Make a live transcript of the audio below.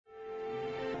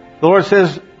The Lord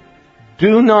says,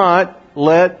 do not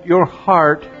let your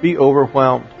heart be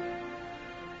overwhelmed.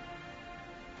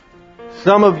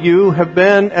 Some of you have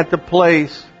been at the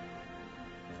place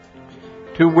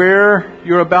to where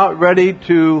you're about ready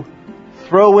to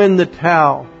throw in the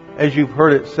towel, as you've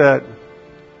heard it said.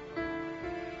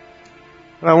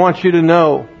 But I want you to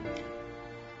know,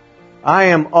 I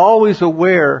am always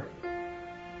aware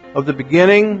of the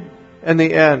beginning and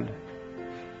the end.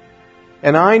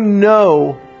 And I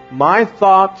know my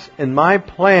thoughts and my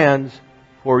plans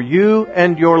for you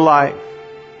and your life.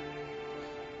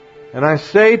 And I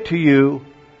say to you,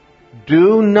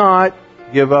 do not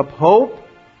give up hope.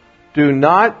 Do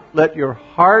not let your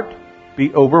heart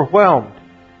be overwhelmed.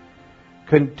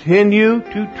 Continue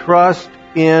to trust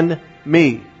in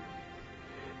me.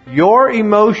 Your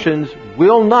emotions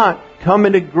will not come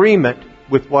in agreement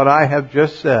with what I have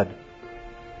just said.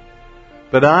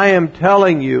 But I am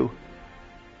telling you,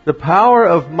 the power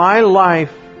of my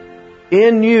life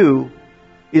in you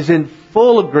is in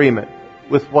full agreement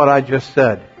with what I just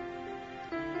said.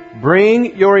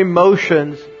 Bring your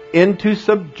emotions into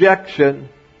subjection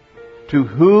to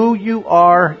who you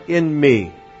are in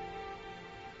me.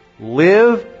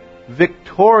 Live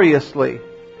victoriously.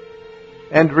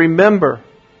 And remember,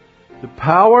 the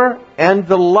power and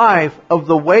the life of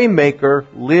the Waymaker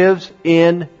lives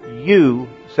in you,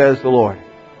 says the Lord.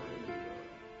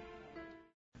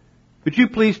 Could you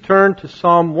please turn to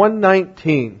Psalm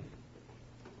 119?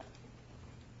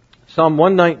 Psalm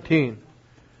 119.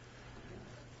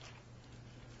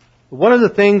 One of the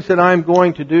things that I'm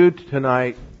going to do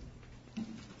tonight,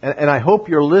 and I hope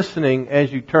you're listening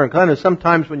as you turn, because I know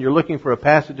sometimes when you're looking for a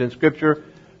passage in Scripture,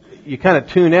 you kind of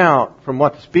tune out from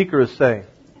what the speaker is saying.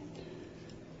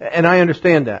 And I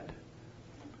understand that.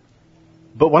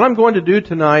 But what I'm going to do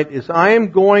tonight is I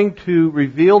am going to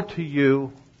reveal to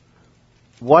you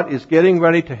what is getting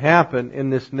ready to happen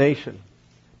in this nation.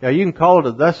 Now you can call it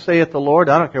a thus saith the Lord.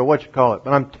 I don't care what you call it.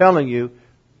 But I'm telling you,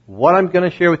 what I'm going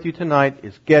to share with you tonight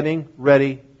is getting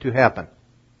ready to happen.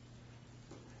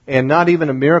 And not even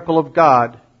a miracle of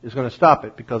God is going to stop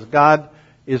it, because God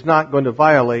is not going to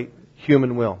violate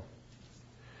human will.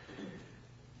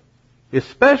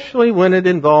 Especially when it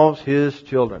involves His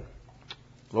children.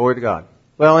 Glory to God.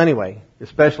 Well, anyway,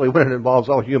 especially when it involves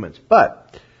all humans.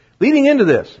 But, leading into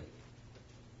this,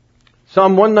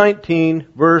 Psalm 119,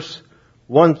 verse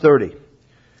 130.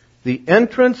 The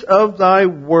entrance of thy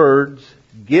words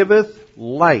giveth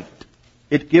light.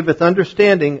 It giveth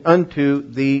understanding unto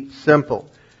the simple.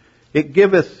 It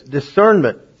giveth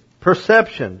discernment,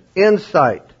 perception,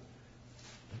 insight,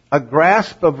 a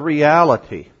grasp of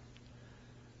reality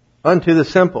unto the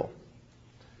simple.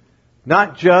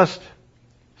 Not just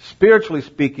spiritually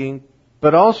speaking,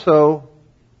 but also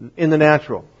in the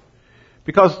natural.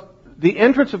 Because the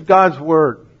entrance of God's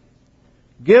Word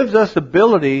gives us the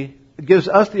ability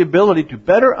to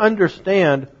better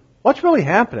understand what's really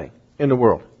happening in the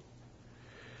world.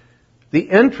 The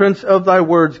entrance of thy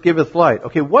words giveth light.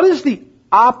 Okay, what is the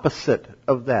opposite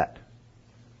of that?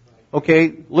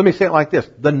 Okay, let me say it like this.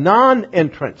 The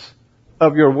non-entrance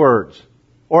of your words,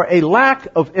 or a lack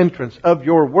of entrance of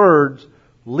your words,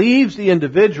 leaves the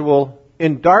individual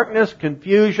in darkness,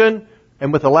 confusion,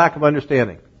 and with a lack of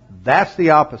understanding. That's the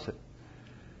opposite.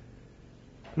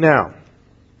 Now,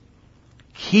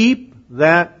 keep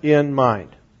that in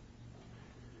mind.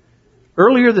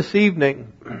 Earlier this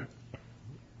evening,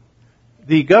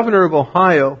 the governor of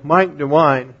Ohio, Mike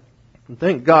DeWine, and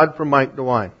thank God for Mike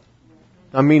DeWine.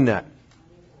 I mean that.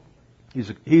 He's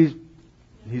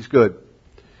good.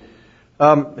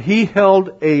 He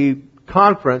held a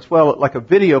conference, well, like a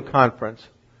video conference.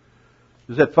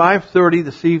 It was at 5:30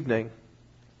 this evening,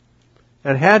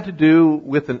 and it had to do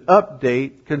with an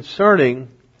update concerning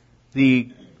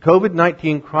the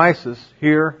COVID-19 crisis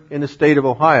here in the state of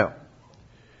Ohio.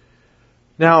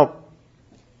 Now,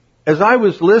 as I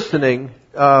was listening,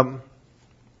 I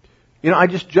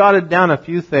just jotted down a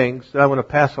few things that I want to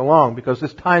pass along, because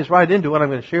this ties right into what I'm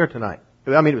going to share tonight.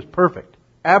 I mean, it was perfect.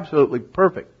 Absolutely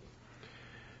perfect.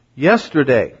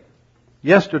 Yesterday,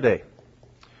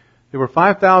 there were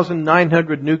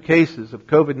 5,900 new cases of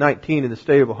COVID-19 in the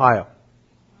state of Ohio.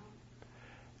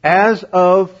 As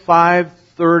of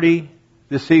 5:30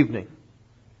 this evening,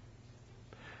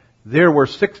 there were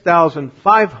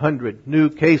 6,500 new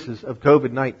cases of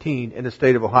COVID-19 in the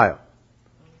state of Ohio.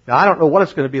 Now, I don't know what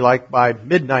it's going to be like by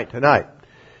midnight tonight.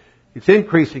 It's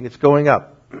increasing. It's going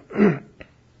up.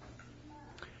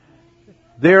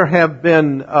 There have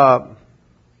been,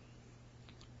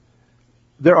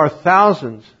 there are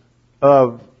thousands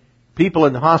of people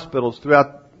in the hospitals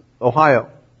throughout Ohio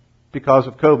because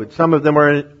of COVID. Some of them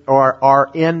are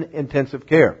in intensive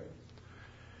care.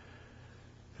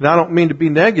 And I don't mean to be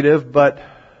negative, but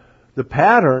the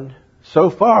pattern so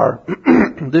far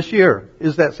this year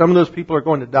is that some of those people are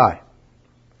going to die.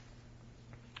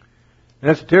 And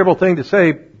that's a terrible thing to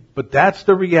say, but that's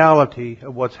the reality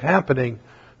of what's happening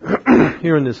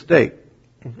here in this state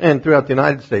and throughout the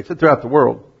United States and throughout the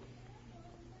world.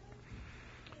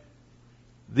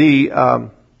 He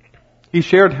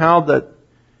shared how that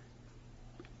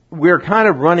we're kind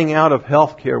of running out of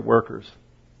healthcare workers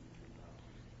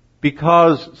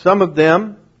because some of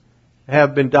them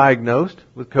have been diagnosed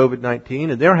with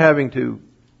COVID-19 and they're having to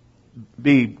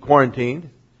be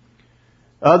quarantined.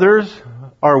 Others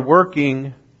are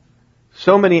working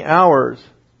so many hours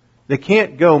they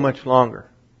can't go much longer.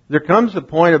 There comes a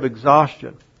point of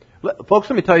exhaustion. Folks,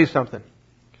 let me tell you something.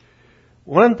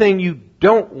 One thing you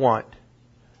don't want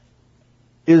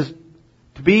is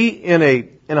to be in a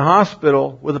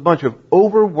hospital with a bunch of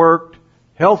overworked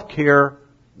healthcare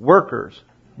workers,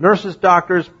 nurses,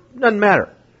 doctors, doesn't matter.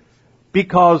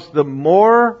 Because the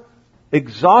more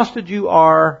exhausted you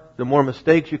are, the more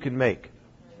mistakes you can make.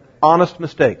 Honest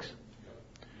mistakes.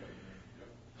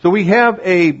 So we have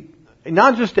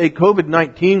not just a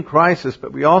COVID-19 crisis,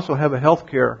 but we also have a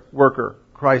healthcare worker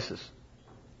crisis.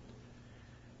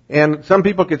 And some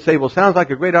people could say, well, sounds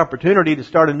like a great opportunity to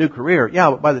start a new career.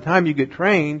 Yeah, but by the time you get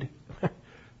trained,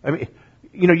 I mean,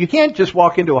 you can't just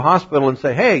walk into a hospital and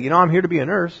say, hey, I'm here to be a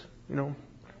nurse.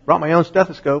 Brought my own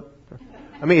stethoscope.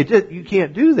 I mean, you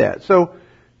can't do that. So,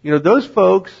 those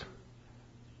folks,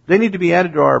 they need to be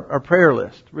added to our prayer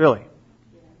list, really.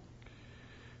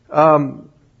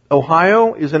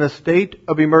 Ohio is in a state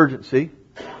of emergency.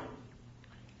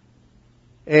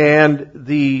 And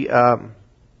the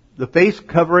face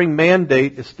covering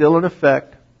mandate is still in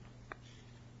effect.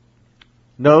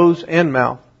 Nose and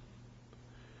mouth.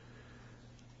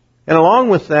 And along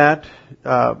with that,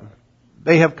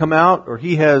 they have come out, or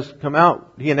he has come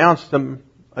out, he announced some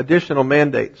additional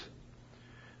mandates.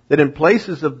 That in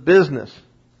places of business,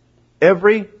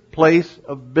 every place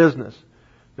of business,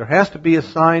 there has to be a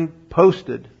sign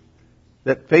posted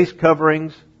that face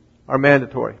coverings are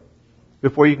mandatory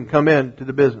before you can come in to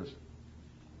the business.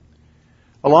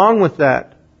 Along with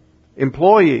that,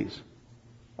 employees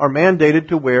are mandated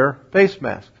to wear face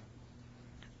masks.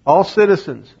 All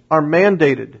citizens are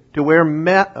mandated to wear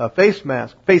face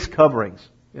masks, face coverings,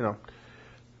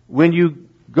 when you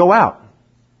go out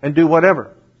and do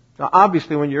whatever. Now,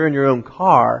 obviously, when you're in your own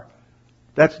car,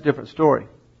 that's a different story.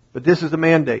 But this is a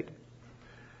mandate.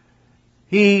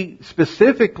 He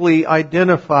specifically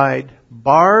identified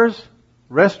bars,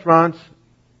 restaurants,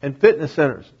 and fitness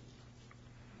centers.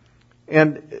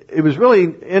 And it was really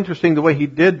interesting the way he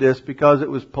did this because it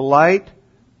was polite,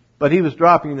 but he was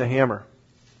dropping the hammer.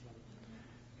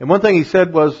 And one thing he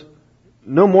said was,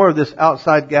 no more of this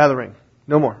outside gathering.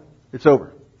 No more. It's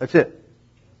over. That's it.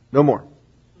 No more.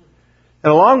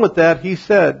 And along with that, he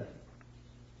said,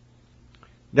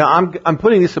 now I'm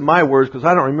putting this in my words because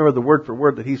I don't remember the word for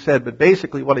word that he said, but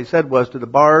basically what he said was to the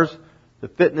bars, the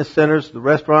fitness centers, the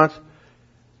restaurants,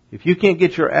 if you can't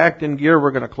get your act in gear,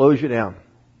 we're going to close you down.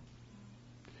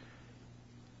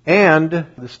 And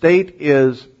the state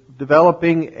is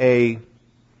developing a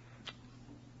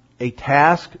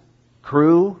task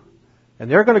crew, and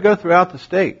they're going to go throughout the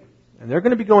state. And they're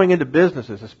going to be going into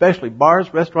businesses, especially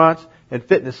bars, restaurants, and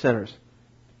fitness centers,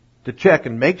 to check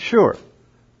and make sure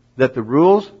that the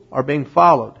rules are being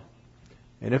followed.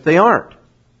 And if they aren't,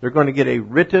 they're going to get a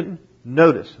written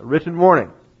notice, a written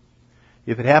warning.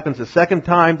 If it happens a second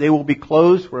time, they will be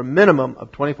closed for a minimum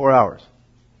of 24 hours.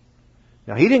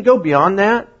 Now, he didn't go beyond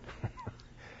that,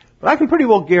 but I can pretty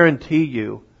well guarantee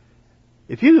you,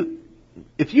 if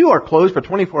you are closed for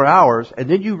 24 hours and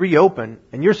then you reopen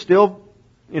and you're still,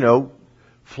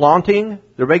 flaunting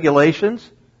the regulations,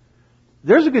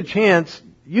 there's a good chance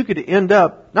you could end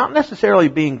up not necessarily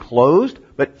being closed,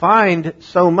 but fined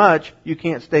so much you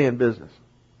can't stay in business.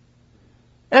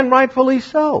 And rightfully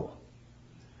so.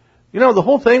 The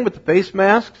whole thing with the face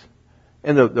masks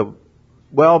and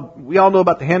well, we all know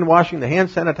about the hand washing, the hand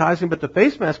sanitizing, but the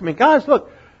face mask, guys,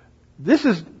 look, this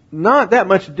is not that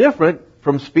much different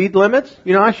from speed limits.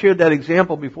 I shared that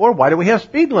example before. Why do we have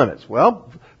speed limits?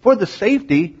 Well, for the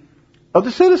safety of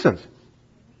the citizens.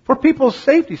 For people's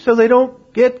safety, so they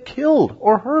don't get killed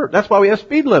or hurt. That's why we have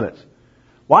speed limits.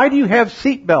 Why do you have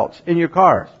seat belts in your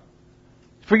cars?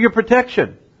 For your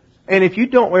protection. And if you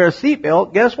don't wear a seat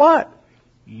belt, guess what?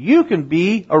 You can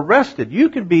be arrested. You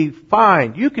can be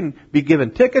fined. You can be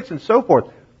given tickets and so forth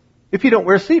if you don't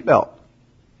wear a seat belt.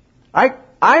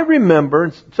 I remember,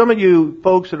 and some of you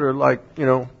folks that are like,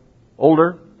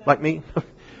 older, like me,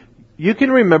 you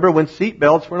can remember when seat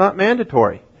belts were not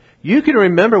mandatory. You can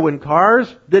remember when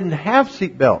cars didn't have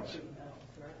seat belts.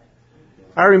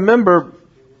 I remember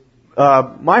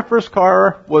my first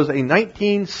car was a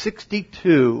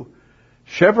 1962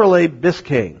 Chevrolet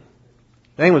Biscayne.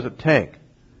 The thing was a tank.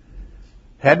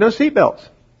 Had no seat belts.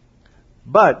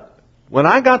 But when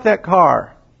I got that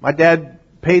car, my dad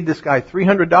paid this guy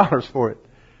 $300 for it.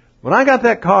 When I got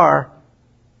that car,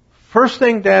 first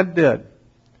thing Dad did,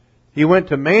 he went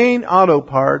to Main Auto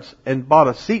Parts and bought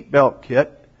a seatbelt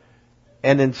kit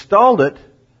and installed it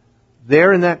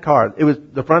there in that car. It was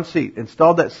the front seat.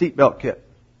 Installed that seatbelt kit.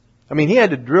 I mean, he had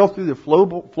to drill through the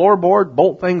floorboard,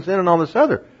 bolt things in and all this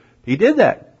other. He did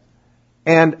that.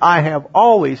 And I have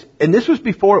always, and this was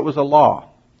before it was a law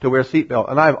to wear a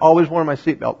seatbelt, and I've always worn my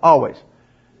seatbelt, always.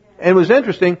 And it was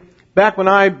interesting, back when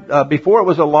before it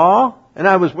was a law, and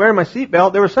I was wearing my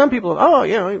seatbelt, there were some people,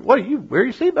 what do you wear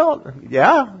your seatbelt?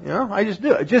 Yeah, I just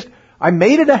do. I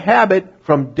made it a habit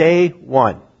from day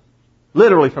one.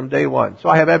 Literally from day one. So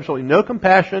I have absolutely no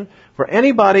compassion for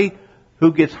anybody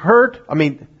who gets hurt. I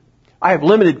mean, I have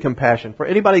limited compassion for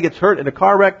anybody who gets hurt in a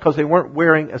car wreck because they weren't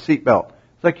wearing a seatbelt.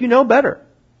 It's like, you know better.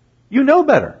 You know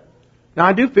better. Now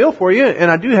I do feel for you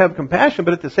and I do have compassion,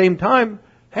 but at the same time,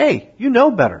 hey, you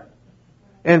know better.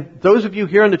 And those of you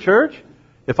here in the church,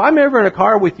 if I'm ever in a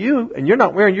car with you and you're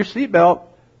not wearing your seatbelt,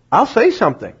 I'll say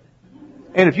something.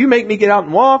 And if you make me get out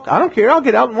and walk, I don't care, I'll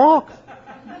get out and walk.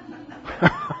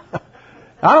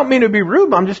 I don't mean to be rude,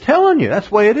 but I'm just telling you, that's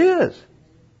the way it is.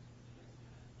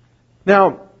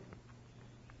 Now,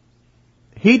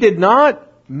 he did not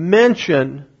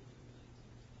mention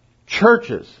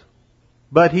churches,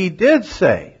 but he did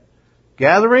say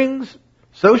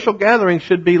social gatherings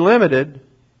should be limited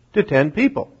to 10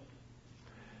 people.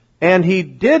 And he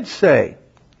did say,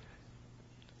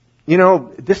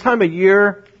 this time of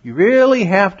year, you really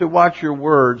have to watch your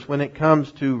words when it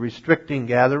comes to restricting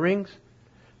gatherings,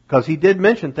 because he did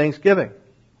mention Thanksgiving.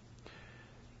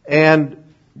 And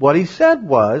what he said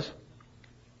was,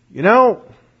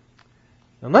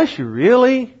 unless you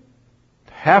really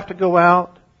have to go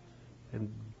out,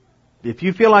 and if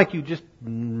you feel like you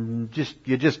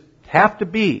just have to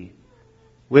be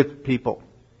with people,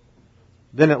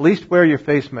 then at least wear your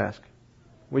face mask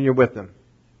when you're with them.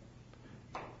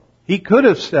 He could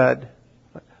have said,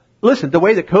 listen, the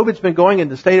way that COVID's been going in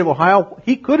the state of Ohio,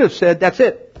 he could have said, that's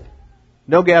it.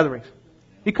 No gatherings.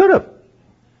 He could have.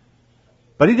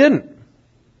 But he didn't.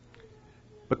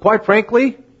 But quite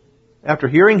frankly, after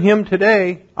hearing him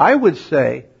today, I would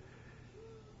say,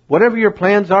 whatever your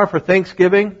plans are for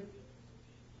Thanksgiving,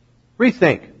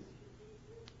 rethink.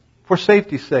 For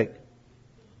safety's sake.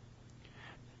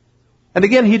 And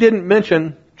again, he didn't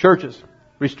mention churches,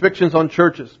 restrictions on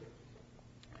churches.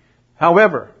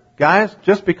 However, guys,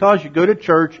 just because you go to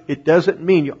church, it doesn't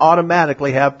mean you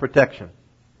automatically have protection.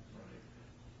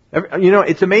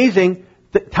 It's amazing,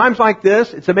 times like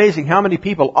this, it's amazing how many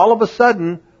people all of a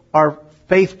sudden are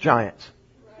faith giants.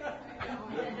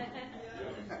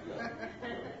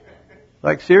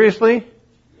 Like, seriously?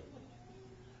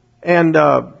 And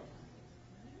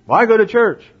why go to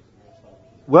church?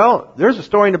 Well, there's a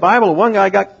story in the Bible of one guy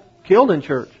got killed in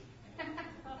church.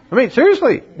 I mean,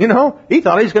 seriously, he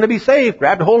thought he was going to be saved,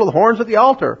 grabbed a hold of the horns of the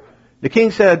altar. The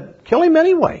king said, kill him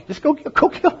anyway. Just go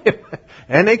kill him.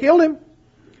 And they killed him.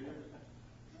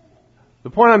 The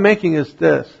point I'm making is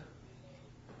this.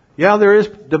 Yeah, there is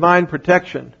divine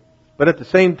protection, but at the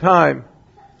same time,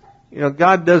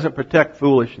 God doesn't protect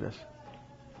foolishness.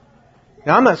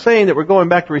 Now, I'm not saying that we're going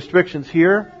back to restrictions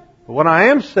here, but what I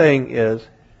am saying is,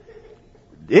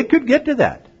 it could get to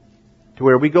that, to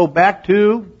where we go back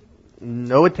to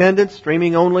no attendance,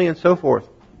 streaming only, and so forth.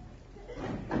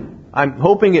 I'm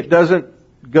hoping it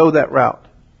doesn't go that route.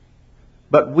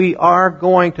 But we are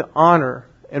going to honor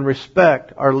and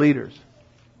respect our leaders.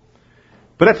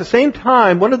 But at the same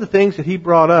time, one of the things that he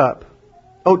brought up,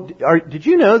 did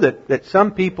you know that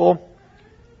some people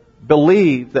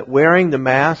believe that wearing the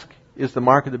mask is the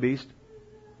mark of the beast?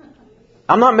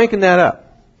 I'm not making that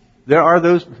up. There are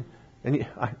those, and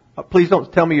please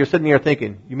don't tell me you're sitting here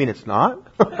thinking, you mean it's not?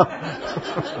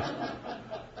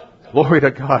 Glory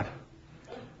to God.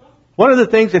 One of the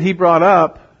things that he brought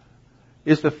up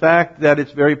is the fact that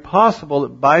it's very possible that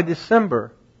by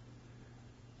December,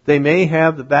 they may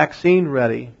have the vaccine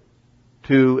ready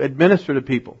to administer to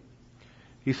people.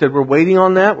 He said, we're waiting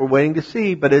on that, we're waiting to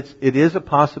see, but it is a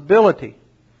possibility.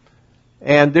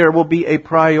 And there will be a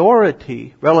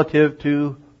priority relative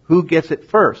to who gets it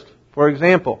first. For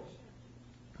example,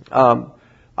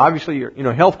 obviously,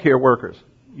 healthcare workers,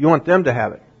 you want them to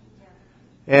have it.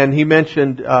 And he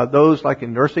mentioned those like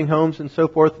in nursing homes and so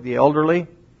forth, the elderly.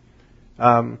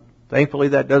 Thankfully,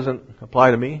 that doesn't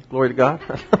apply to me. Glory to God.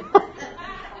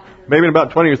 Maybe in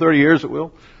about 20 or 30 years it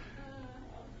will.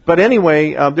 But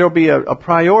anyway, there will be a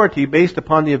priority based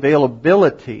upon the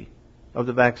availability of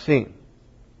the vaccine.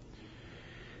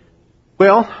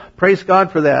 Well, praise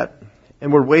God for that.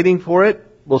 And we're waiting for it.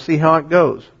 We'll see how it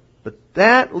goes. But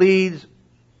that leads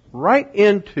right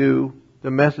into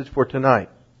the message for tonight.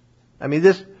 I mean,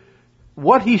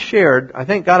 what he shared, I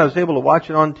thank God I was able to watch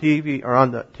it on TV, or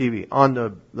on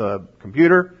the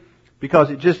computer, because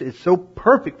it's so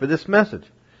perfect for this message.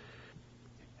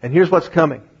 And here's what's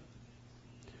coming.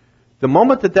 The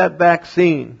moment that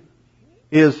vaccine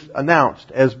is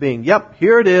announced as being, yep,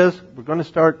 here it is, we're going to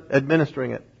start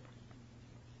administering it,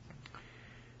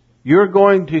 you're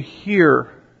going to hear,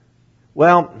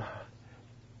 well,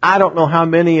 I don't know how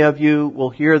many of you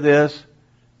will hear this.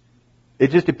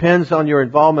 It just depends on your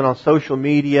involvement on social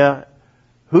media,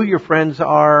 who your friends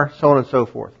are, so on and so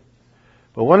forth.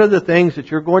 But one of the things that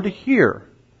you're going to hear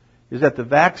is that the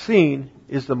vaccine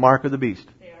is the mark of the beast.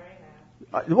 They already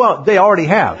have. Well, they already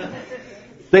have.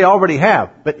 They already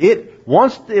have. But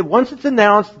once it's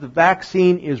announced that the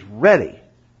vaccine is ready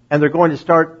and they're going to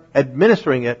start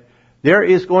administering it, there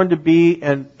is going to be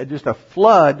just a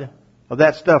flood of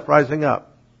that stuff rising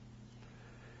up.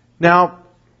 Now,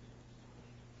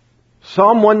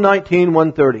 Psalm 119,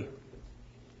 130.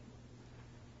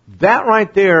 That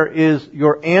right there is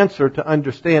your answer to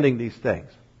understanding these things.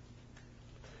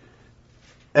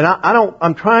 And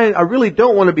I really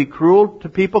don't want to be cruel to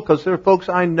people, because there are folks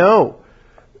I know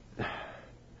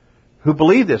who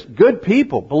believe this. Good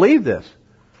people believe this.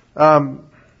 But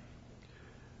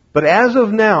as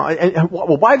of now,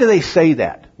 well, why do they say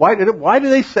that? Why do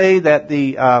they say that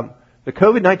the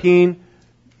COVID-19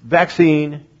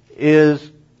 vaccine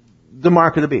is the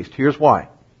mark of the beast? Here's why.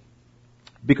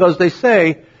 Because they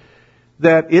say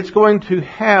that it's going to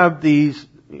have these,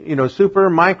 super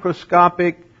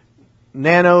microscopic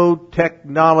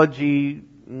nanotechnology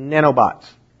nanobots.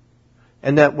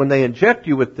 And that when they inject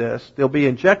you with this, they'll be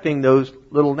injecting those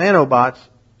little nanobots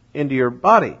into your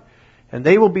body. And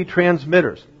they will be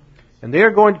transmitters. And they are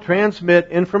going to transmit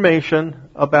information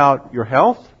about your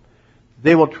health.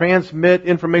 They will transmit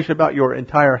information about your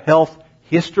entire health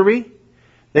history.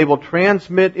 They will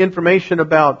transmit information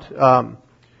about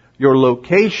your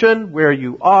location, where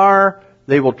you are.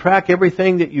 They will track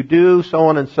everything that you do, so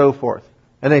on and so forth.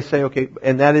 And they say, okay,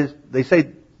 they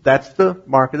say that's the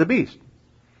mark of the beast.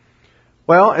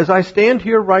 Well, as I stand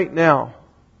here right now,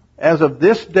 as of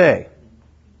this day,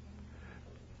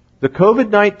 the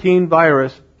COVID-19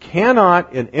 virus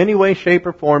cannot in any way, shape,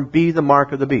 or form be the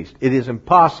mark of the beast. It is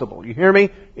impossible. You hear me?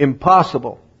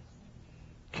 Impossible.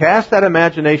 Cast that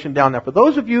imagination down. Now, for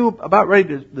those of you about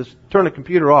ready to turn the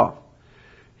computer off,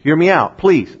 hear me out,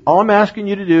 please. All I'm asking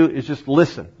you to do is just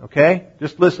listen, okay?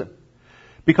 Just listen.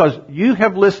 Because you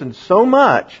have listened so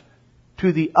much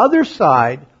to the other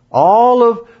side, all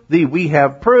of we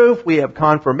have proof, we have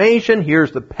confirmation,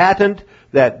 here's the patent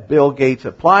that Bill Gates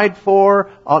applied for.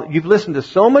 You've listened to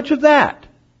so much of that.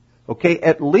 Okay,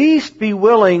 at least be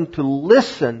willing to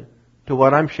listen to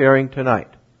what I'm sharing tonight.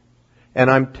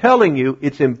 And I'm telling you,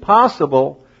 it's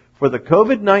impossible for the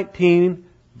COVID-19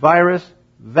 virus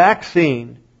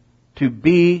vaccine to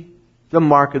be the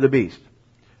mark of the beast.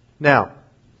 Now,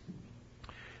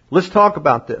 let's talk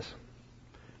about this.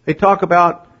 They talk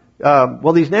about,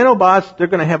 these nanobots, they're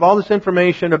going to have all this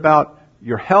information about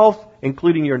your health,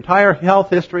 including your entire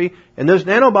health history, and those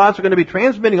nanobots are going to be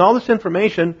transmitting all this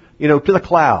information, to the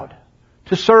cloud,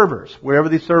 to servers, wherever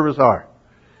these servers are.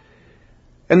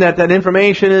 And that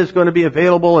information is going to be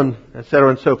available, and et cetera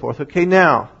and so forth. Okay,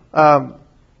 now,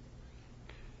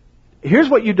 here's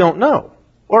what you don't know,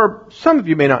 or some of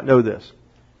you may not know this.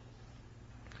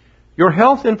 Your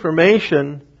health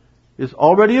information is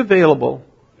already available.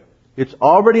 It's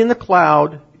already in the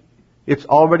cloud. It's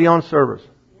already on servers.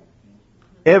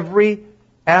 Every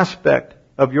aspect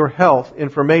of your health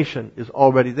information is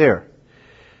already there.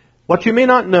 What you may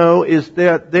not know is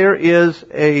that there is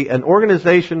an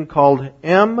organization called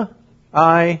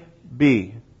MIB.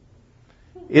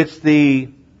 It's the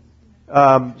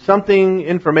Medical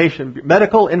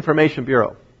Information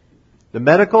Bureau. The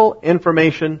Medical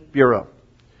Information Bureau.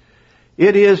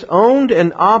 It is owned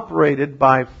and operated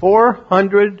by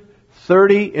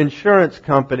 430 insurance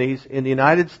companies in the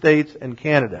United States and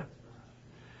Canada.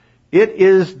 It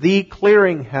is the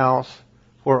clearinghouse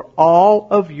for all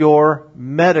of your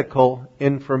medical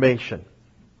information.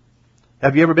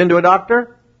 Have you ever been to a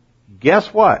doctor?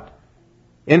 Guess what?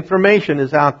 Information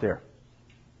is out there.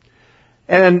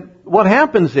 And what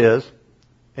happens is,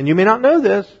 and you may not know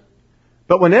this,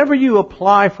 but whenever you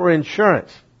apply for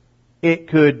insurance, It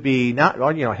could be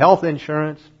health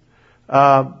insurance.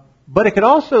 But it could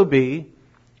also be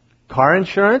car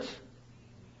insurance,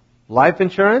 life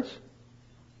insurance,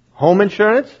 home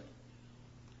insurance.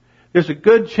 There's a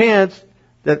good chance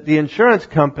that the insurance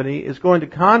company is going to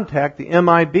contact the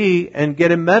MIB and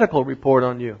get a medical report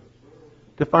on you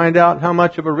to find out how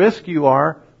much of a risk you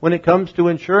are when it comes to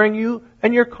insuring you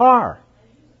and your car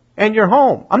and your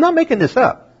home. I'm not making this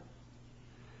up.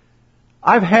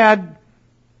 I've had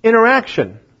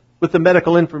interaction with the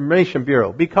Medical Information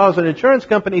Bureau because an insurance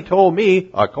company told me,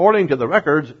 according to the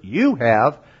records you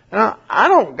have, and I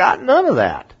don't got none of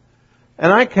that.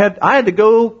 And I had to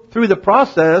go through the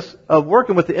process of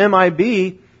working with the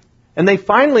MIB, and they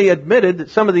finally admitted that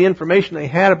some of the information they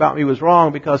had about me was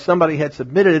wrong because somebody had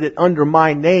submitted it under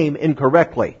my name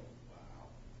incorrectly.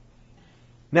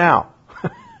 Now,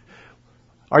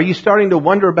 are you starting to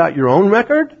wonder about your own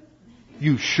record?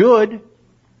 You should.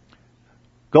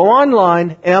 Go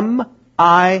online,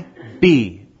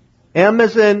 MIB. M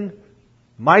as in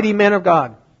Mighty Men of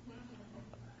God.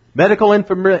 Medical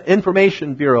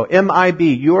Information Bureau, MIB.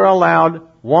 You are allowed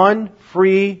one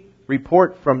free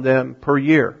report from them per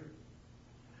year.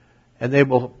 And they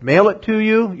will mail it to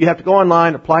you. You have to go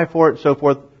online, apply for it, and so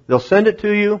forth. They'll send it to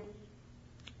you.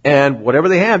 And whatever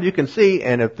they have, you can see.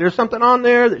 And if there's something on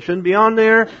there that shouldn't be on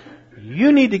there,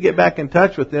 you need to get back in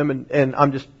touch with them. And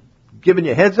I'm just giving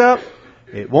you a heads up.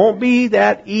 It won't be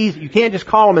that easy. You can't just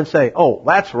call them and say, oh,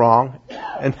 that's wrong.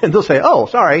 And then they'll say, oh,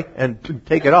 sorry, and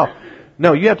take it off.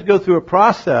 No, you have to go through a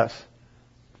process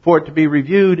for it to be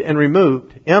reviewed and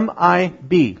removed.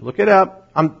 MIB. Look it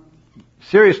up.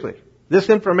 Seriously, this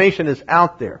information is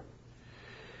out there.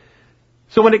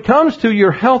 So when it comes to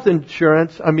your health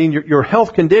insurance, your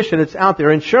health condition, it's out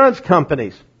there. Insurance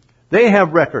companies, they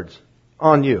have records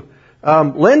on you.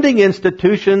 Lending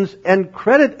institutions and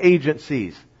credit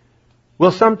agencies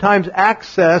will sometimes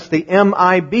access the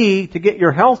MIB to get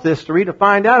your health history to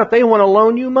find out if they want to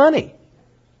loan you money.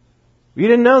 You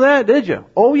didn't know that, did you?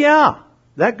 Oh yeah,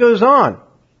 that goes on.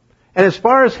 And as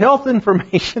far as health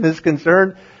information is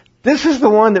concerned, this is the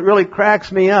one that really cracks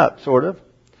me up, sort of.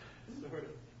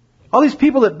 All these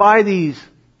people that buy these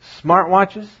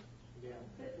smartwatches,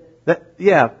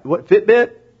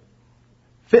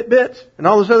 Fitbits, and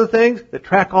all those other things that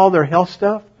track all their health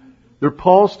stuff, their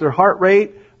pulse, their heart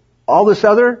rate, all this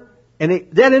other, and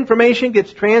that information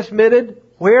gets transmitted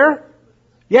where?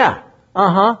 Yeah,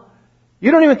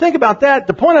 You don't even think about that.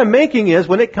 The point I'm making is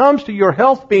when it comes to your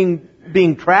health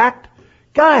being tracked,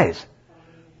 guys,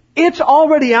 it's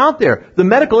already out there. The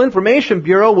Medical Information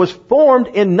Bureau was formed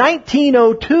in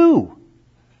 1902.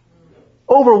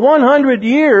 Over 100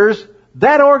 years,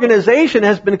 that organization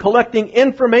has been collecting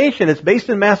information. It's based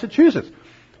in Massachusetts.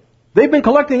 They've been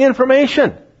collecting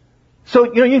information.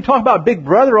 So, you can talk about Big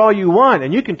Brother all you want,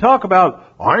 and you can talk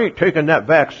about, I ain't taking that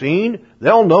vaccine.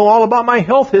 They'll know all about my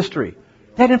health history.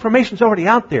 That information's already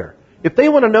out there. If they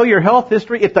want to know your health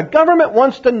history, if the government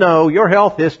wants to know your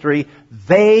health history,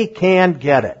 they can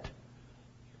get it.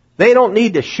 They don't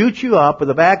need to shoot you up with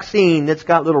a vaccine that's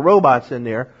got little robots in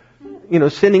there,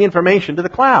 sending information to the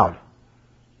cloud.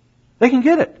 They can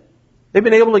get it. They've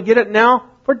been able to get it now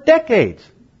for decades.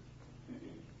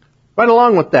 Right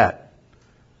along with that.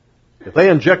 If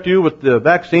they inject you with the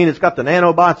vaccine, it's got the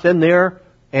nanobots in there,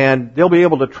 and they'll be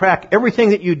able to track everything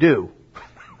that you do.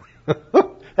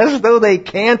 As though they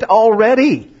can't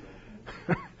already.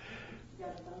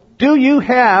 Do you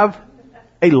have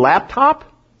a laptop?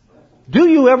 Do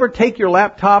you ever take your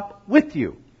laptop with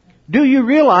you? Do you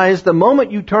realize the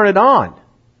moment you turn it on,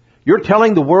 you're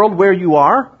telling the world where you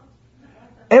are?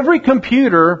 Every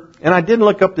computer, and I didn't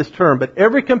look up this term, but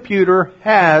every computer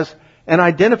has an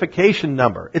identification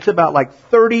number. It's about like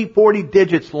 30, 40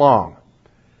 digits long.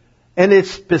 And it's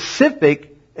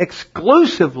specific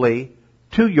exclusively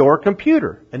to your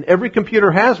computer. And every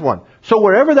computer has one. So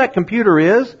wherever that computer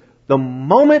is, the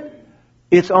moment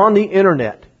it's on the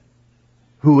internet,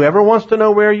 whoever wants to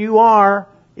know where you are,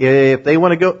 if they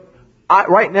want to go,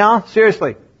 right now,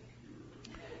 seriously,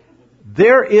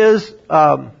 there is,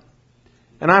 and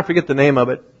I forget the name of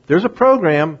it, there's a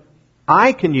program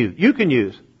you can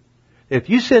use. If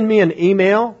you send me an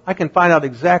email, I can find out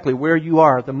exactly where you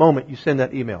are at the moment you send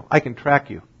that email. I can track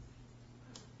you.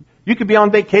 You could be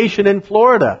on vacation in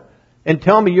Florida and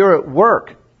tell me you're at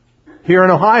work here in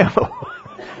Ohio.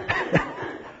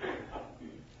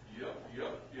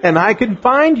 And I can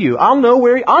find you. I'll know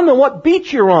what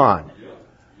beach you're on.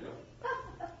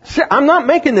 I'm not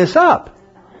making this up.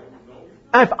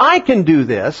 If I can do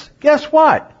this, guess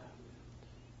what?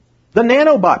 The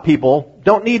nanobot people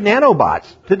don't need nanobots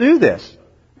to do this.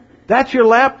 That's your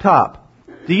laptop.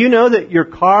 Do you know that your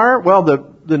car,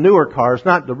 the newer cars,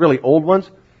 not the really old ones,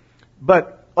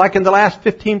 but like in the last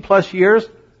 15 plus years,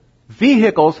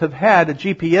 vehicles have had a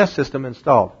GPS system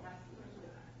installed.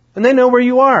 And they know where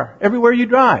you are, everywhere you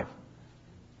drive.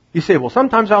 You say, well,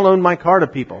 sometimes I'll loan my car to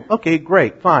people. Okay,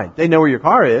 great, fine. They know where your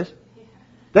car is.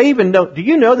 They even know, do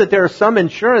you know that there are some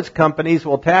insurance companies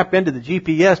will tap into the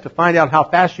GPS to find out how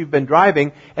fast you've been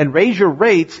driving and raise your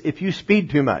rates if you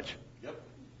speed too much?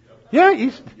 Yeah,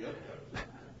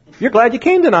 you're glad you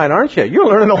came tonight, aren't you? You're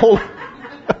learning a whole...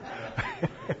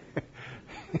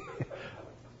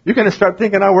 You're going to start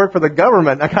thinking I work for the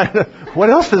government. What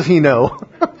else does he know?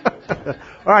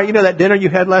 All right, you know that dinner you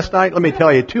had last night? Let me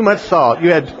tell you, too much salt. You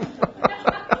had...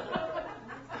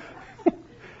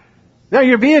 Now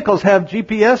your vehicles have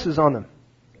GPSs on them.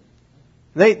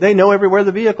 They know everywhere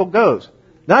the vehicle goes.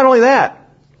 Not only that,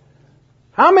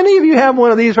 how many of you have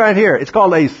one of these right here? It's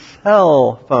called a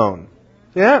cell phone.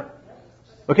 See that?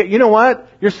 Okay, you know what?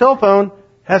 Your cell phone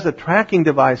has a tracking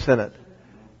device in it.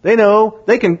 They know,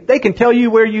 they can tell you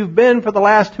where you've been for the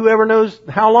last whoever knows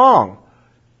how long.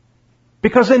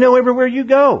 Because they know everywhere you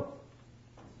go.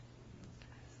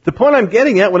 The point I'm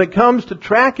getting at, when it comes to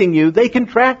tracking you, they can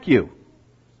track you.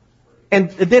 And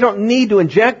they don't need to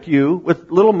inject you with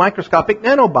little microscopic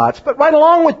nanobots. But right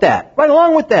along with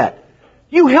that,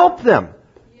 you help them.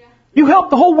 You help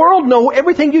the whole world know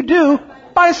everything you do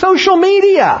by social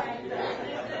media.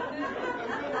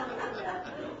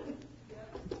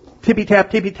 Tippy tap,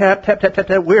 tap, tap, tap,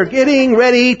 tap. We're getting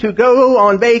ready to go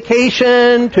on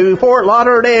vacation to Fort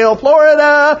Lauderdale,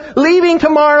 Florida. Leaving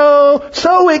tomorrow.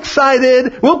 So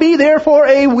excited. We'll be there for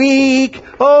a week.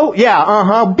 Oh,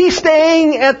 yeah, Be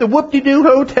staying at the Whoop-de-Doo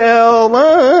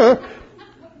Hotel.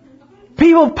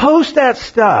 People post that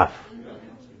stuff.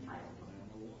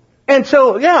 And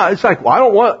so, yeah, it's like,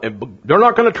 well, they're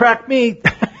not going to track me.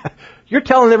 You're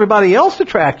telling everybody else to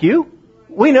track you.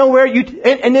 We know where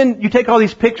and then you take all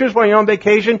these pictures while you're on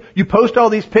vacation. You post all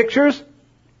these pictures.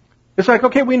 It's like,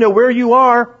 okay, we know where you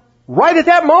are right at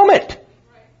that moment.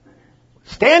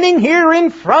 Standing here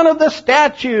in front of the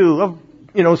statue of,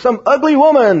 some ugly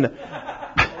woman.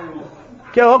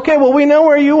 Okay, well, we know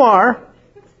where you are.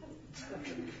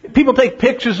 People take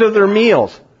pictures of their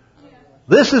meals.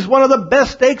 This is one of the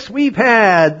best steaks we've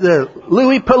had. The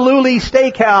Louis Palooly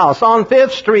Steakhouse on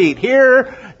 5th Street.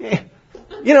 Here,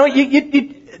 do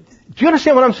you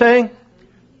understand what I'm saying?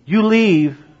 You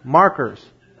leave markers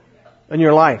in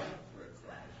your life.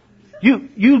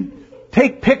 You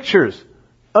take pictures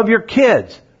of your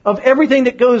kids, of everything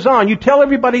that goes on. You tell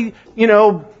everybody,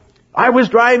 I was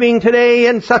driving today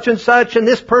and such, and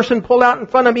this person pulled out in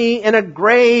front of me in a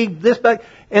gray,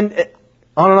 and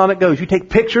on it goes. You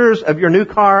take pictures of your new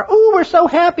car. Oh, we're so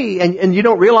happy. And you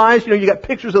don't realize, you got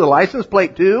pictures of the license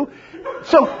plate too.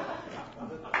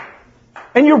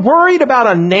 And you're worried about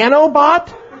a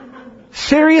nanobot?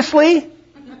 Seriously?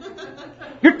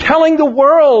 You're telling the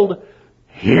world,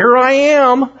 here I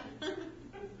am.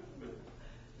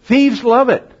 Thieves love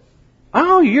it.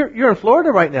 Oh, you're in Florida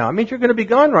right now. It means you're going to be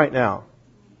gone right now.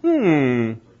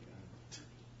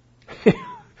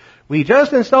 We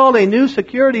just installed a new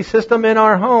security system in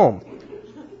our home.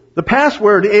 The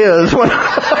password is...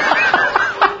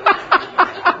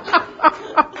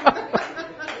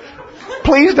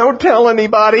 Please don't tell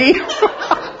anybody.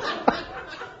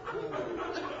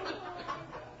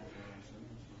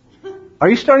 Are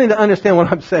you starting to understand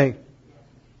what I'm saying?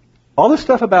 All this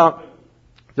stuff about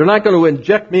they're not going to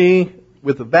inject me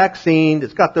with a vaccine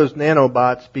that's got those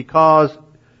nanobots because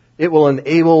it will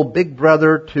enable Big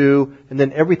Brother to, and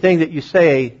then everything that you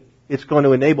say it's going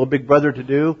to enable Big Brother to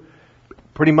do,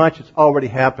 pretty much it's already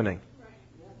happening.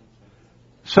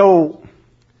 So,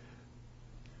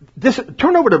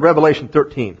 turn over to Revelation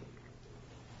 13.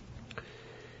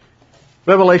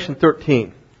 Revelation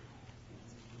 13.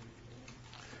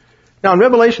 Now in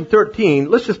Revelation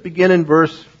 13, let's just begin in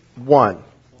verse 1.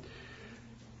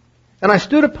 And I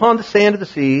stood upon the sand of the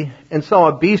sea, and saw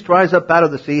a beast rise up out of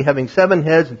the sea, having 7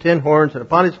 heads and 10 horns, and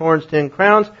upon his horns 10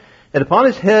 crowns, and upon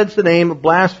his heads the name of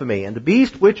blasphemy. And the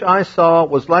beast which I saw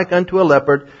was like unto a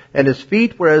leopard, and his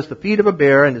feet were as the feet of a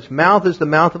bear, and his mouth as the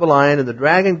mouth of a lion, and the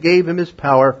dragon gave him his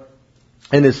power,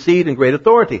 and his seed and great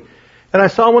authority. And I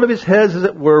saw one of his heads as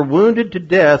it were wounded to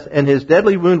death, and his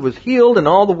deadly wound was healed, and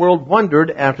all the world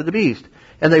wondered after the beast.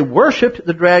 And they worshipped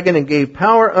the dragon, and gave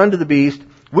power unto the beast,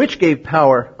 which gave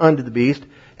power unto the beast.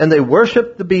 And they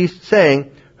worshipped the beast,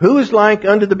 saying, Who is like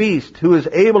unto the beast, who is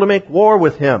able to make war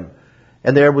with him?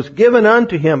 And there was given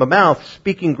unto him a mouth,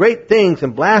 speaking great things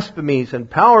and blasphemies, and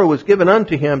power was given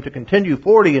unto him to continue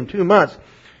 42 months.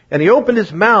 And he opened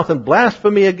his mouth and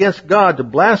blasphemed against God, to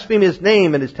blaspheme his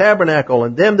name and his tabernacle,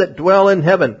 and them that dwell in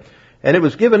heaven. And it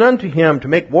was given unto him to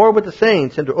make war with the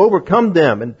saints and to overcome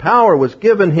them. And power was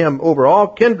given him over all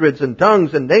kindreds and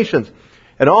tongues and nations.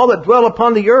 And all that dwell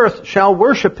upon the earth shall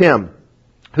worship him,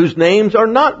 whose names are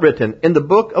not written in the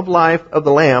book of life of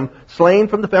the Lamb, slain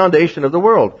from the foundation of the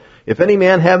world. If any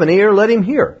man have an ear, let him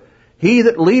hear. He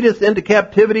that leadeth into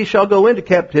captivity shall go into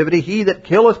captivity. He that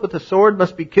killeth with the sword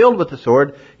must be killed with the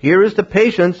sword. Here is the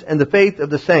patience and the faith of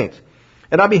the saints.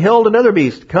 And I beheld another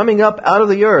beast coming up out of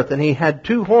the earth, and he had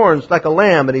 2 horns like a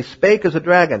lamb, and he spake as a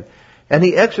dragon. And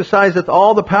he exerciseth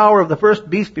all the power of the first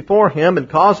beast before him, and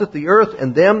causeth the earth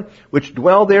and them which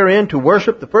dwell therein to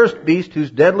worship the first beast, whose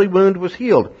deadly wound was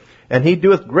healed. And he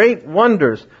doeth great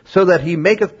wonders, so that he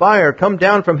maketh fire come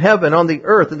down from heaven on the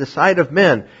earth in the sight of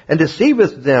men, and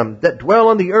deceiveth them that dwell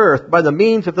on the earth by the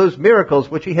means of those miracles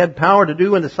which he had power to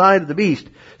do in the sight of the beast,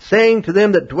 saying to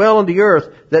them that dwell on the earth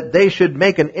that they should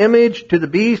make an image to the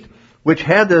beast which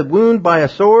had the wound by a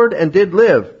sword and did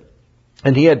live.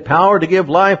 And he had power to give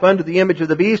life unto the image of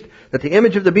the beast, that the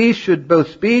image of the beast should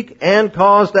both speak and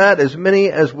cause that as many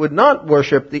as would not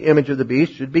worship the image of the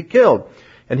beast should be killed.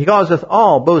 And he causeth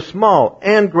all, both small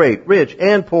and great, rich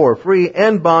and poor, free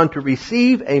and bond, to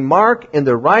receive a mark in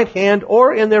their right hand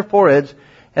or in their foreheads,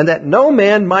 and that no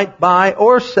man might buy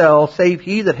or sell save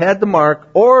he that had the mark,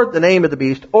 or the name of the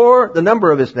beast, or the number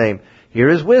of his name. Here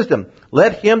is wisdom.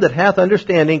 Let him that hath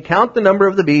understanding count the number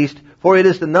of the beast, for it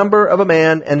is the number of a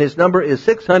man, and his number is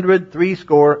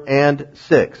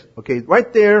 666. Okay,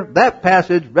 right there, that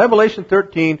passage, Revelation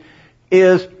 13,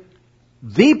 is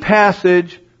the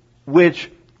passage which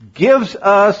gives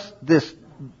us this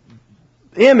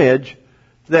image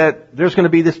that there's going to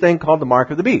be this thing called the mark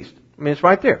of the beast. I mean, it's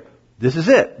right there. This is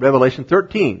it. Revelation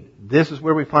 13. This is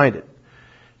where we find it.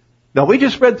 Now, we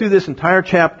just read through this entire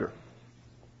chapter.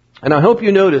 And I hope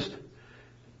you noticed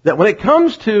that when it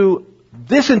comes to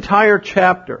this entire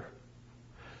chapter,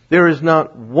 there is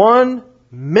not one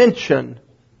mention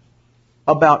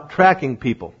about tracking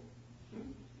people.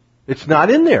 It's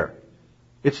not in there.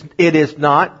 It is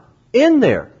not in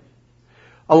there.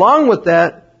 Along with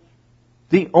that,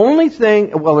 the only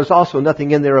thing, well, there's also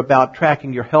nothing in there about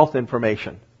tracking your health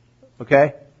information.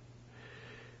 Okay?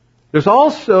 There's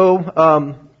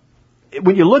also,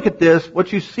 when you look at this,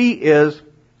 what you see is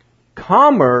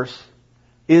commerce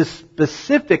is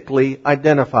specifically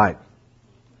identified.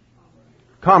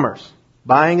 Commerce.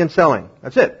 Buying and selling.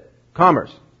 That's it.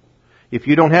 Commerce. If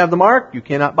you don't have the mark, you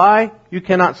cannot buy, you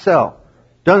cannot sell.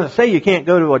 Doesn't say you can't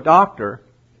go to a doctor.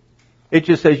 It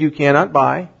just says you cannot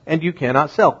buy and you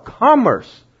cannot sell.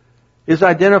 Commerce is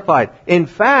identified. In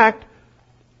fact,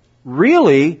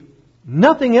 really,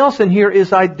 nothing else in here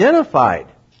is identified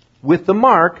with the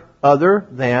mark other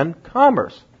than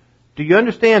commerce. Do you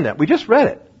understand that? We just read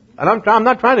it. And I'm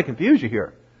not trying to confuse you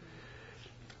here.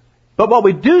 But what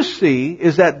we do see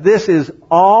is that this is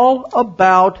all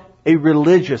about a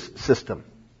religious system.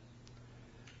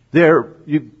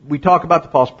 We talk about the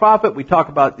false prophet, we talk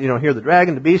about, here the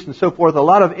dragon, the beast, and so forth, a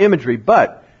lot of imagery,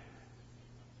 but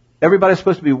everybody's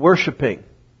supposed to be worshiping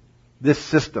this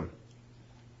system,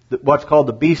 what's called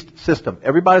the beast system.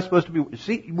 Everybody's supposed to be,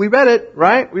 see, we read it,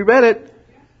 right? We read it.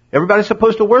 Everybody's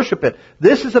supposed to worship it.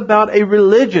 This is about a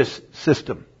religious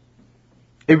system.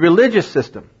 A religious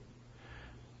system.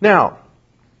 Now,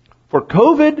 for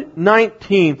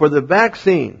COVID-19, for the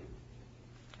vaccine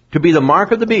to be the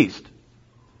mark of the beast,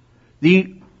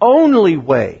 the only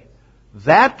way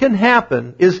that can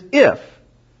happen is if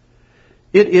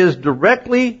it is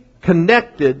directly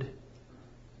connected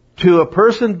to a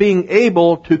person being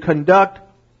able to conduct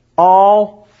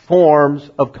all forms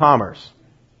of commerce.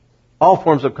 All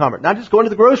forms of commerce. Not just going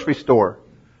to the grocery store,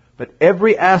 but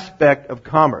every aspect of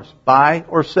commerce. Buy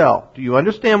or sell. Do you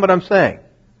understand what I'm saying?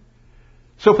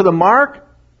 So for the mark,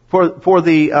 for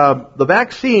the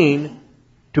vaccine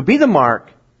to be the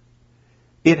mark,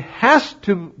 it has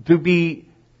to be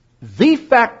the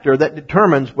factor that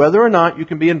determines whether or not you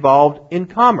can be involved in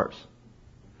commerce.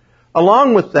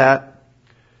 Along with that,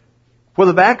 for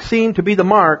the vaccine to be the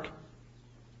mark,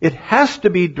 it has to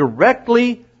be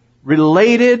directly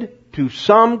related to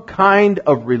some kind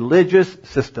of religious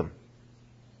system.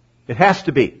 It has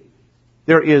to be.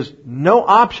 There is no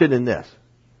option in this.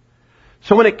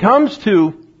 So when it comes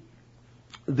to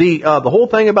the whole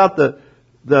thing about the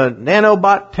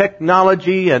nanobot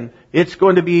technology and it's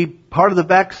going to be part of the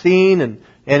vaccine and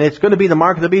it's going to be the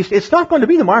mark of the beast, it's not going to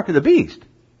be the mark of the beast.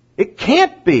 It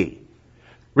can't be.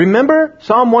 Remember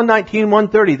Psalm 119,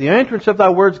 130, the entrance of thy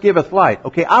words giveth light.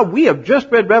 Okay, we have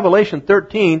just read Revelation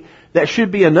 13. That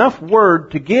should be enough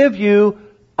word to give you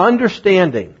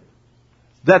understanding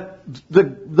that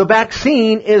the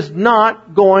vaccine is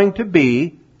not going to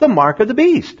be the mark of the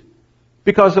beast.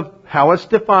 because of how it's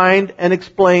defined and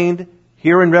explained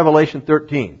here in Revelation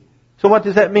 13. So what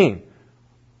does that mean?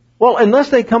 Well, unless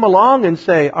they come along and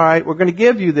say, all right, we're going to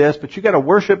give you this, but you got to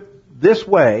worship this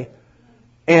way,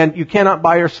 and you cannot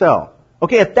buy or sell.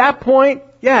 Okay, at that point,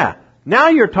 yeah, now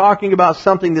you're talking about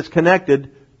something that's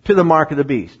connected to the mark of the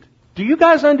beast. Do you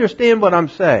guys understand what I'm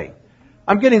saying?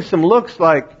 I'm getting some looks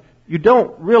like you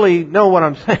don't really know what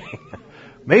I'm saying.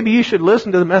 Maybe you should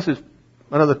listen to the message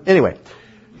anyway.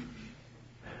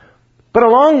 But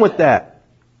along with that,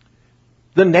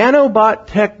 the nanobot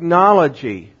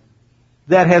technology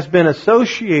that has been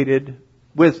associated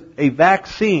with a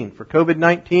vaccine for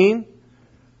COVID-19,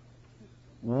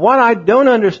 what I don't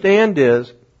understand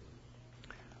is,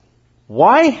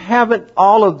 why haven't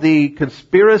all of the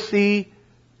conspiracy,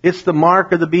 it's the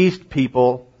mark of the beast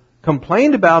people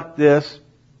complained about this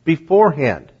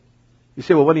beforehand? You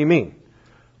say, well, what do you mean?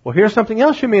 Well, here's something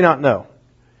else you may not know.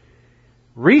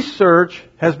 Research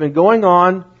has been going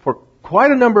on for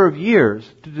quite a number of years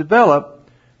to develop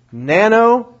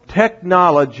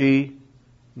nanotechnology,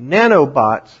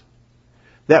 nanobots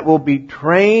that will be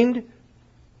trained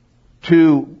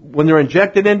to, when they're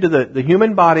injected into the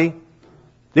human body,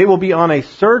 they will be on a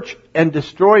search and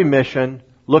destroy mission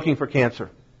looking for cancer.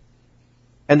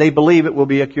 And they believe it will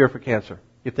be a cure for cancer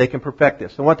if they can perfect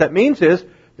this. And what that means is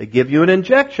they give you an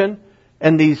injection,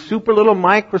 and these super little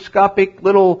microscopic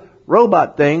little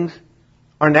robot things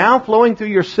are now flowing through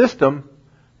your system,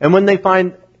 and when they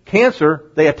find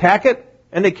cancer, they attack it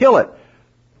and they kill it.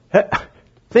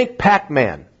 Think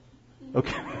Pac-Man.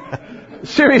 Okay.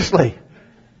 Seriously.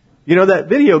 You know that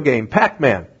video game,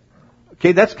 Pac-Man.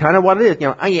 Okay, that's kind of what it is. You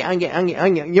know,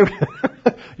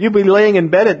 you'll be laying in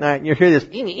bed at night and you hear this,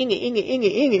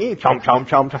 chomp, chomp,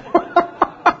 chomp,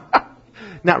 chomp.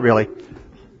 Not really.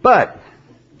 But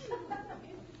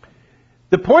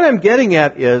the point I'm getting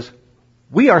at is,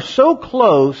 we are so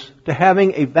close to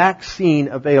having a vaccine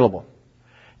available.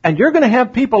 And you're going to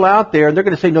have people out there, and they're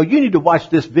going to say, no, you need to watch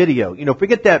this video. You know,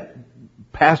 forget that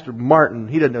Pastor Martin,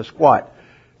 he doesn't know squat.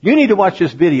 You need to watch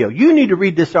this video. You need to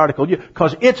read this article,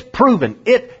 because it's proven.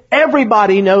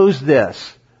 Everybody knows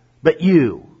this. But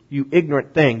you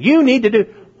ignorant thing, you need to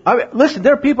do... listen,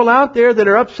 there are people out there that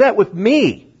are upset with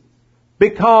me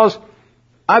because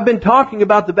I've been talking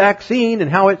about the vaccine and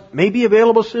how it may be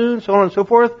available soon, so on and so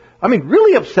forth. I mean,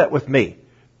 really upset with me.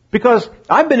 Because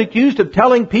I've been accused of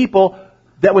telling people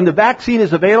that when the vaccine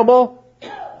is available,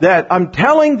 that I'm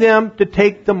telling them to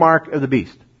take the mark of the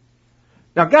beast.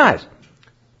 Now guys,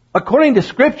 according to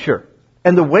Scripture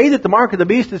and the way that the mark of the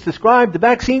beast is described, the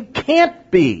vaccine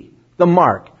can't be the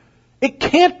mark. It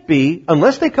can't be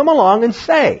unless they come along and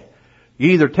say,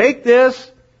 you either take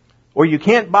this or you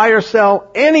can't buy or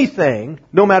sell anything,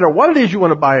 no matter what it is you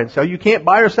want to buy and sell. You can't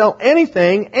buy or sell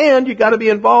anything, and you got to be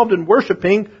involved in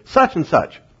worshiping such and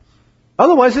such.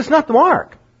 Otherwise, it's not the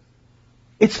mark.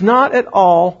 It's not at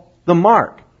all the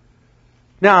mark.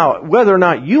 Now, whether or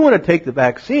not you want to take the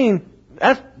vaccine,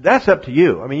 that's up to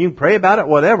you. I mean, you can pray about it,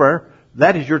 whatever.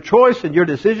 That is your choice and your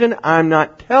decision. I'm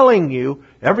not telling you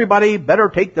everybody better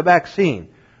take the vaccine.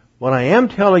 What I am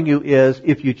telling you is,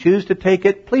 if you choose to take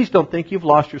it, please don't think you've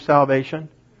lost your salvation.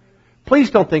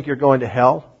 Please don't think you're going to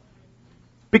hell.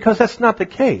 Because that's not the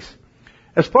case.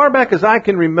 As far back as I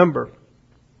can remember,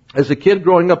 as a kid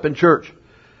growing up in church,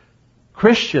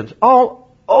 Christians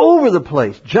all over the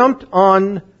place jumped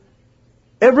on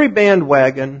every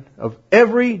bandwagon of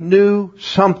every new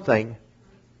something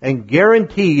and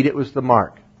guaranteed it was the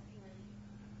mark.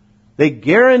 They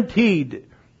guaranteed,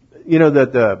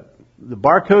 that the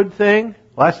barcode thing,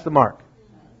 well, that's the mark.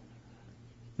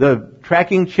 The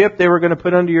tracking chip they were going to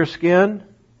put under your skin,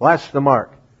 well, that's the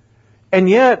mark. And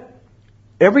yet,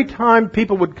 every time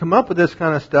people would come up with this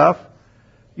kind of stuff,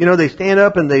 they stand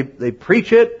up and they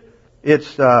preach it.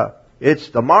 It's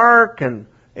the mark, and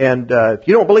if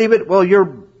you don't believe it, well,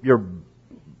 you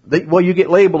get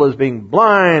labeled as being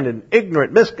blind and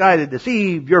ignorant, misguided,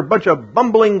 deceived. You're a bunch of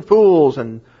bumbling fools,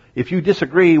 and if you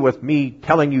disagree with me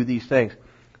telling you these things.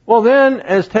 Well, then,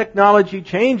 as technology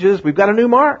changes, we've got a new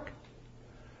mark.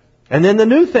 And then the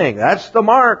new thing, that's the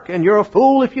mark, and you're a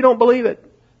fool if you don't believe it.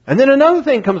 And then another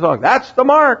thing comes along, that's the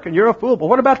mark, and you're a fool. But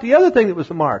what about the other thing that was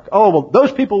the mark? Oh, well,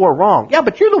 those people were wrong. Yeah,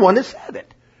 but you're the one that said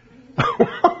it.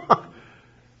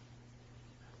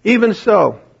 Even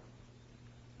so,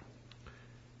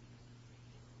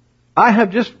 I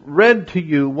have just read to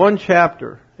you one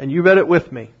chapter, and you read it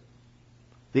with me.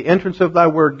 The entrance of thy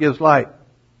word gives light,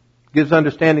 gives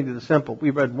understanding to the simple.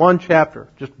 We've read one chapter,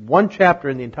 just one chapter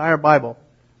in the entire Bible,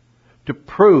 to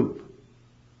prove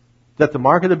that the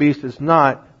mark of the beast is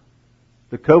not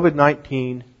the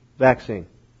COVID-19 vaccine.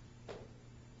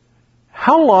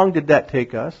 How long did that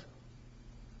take us?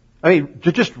 I mean,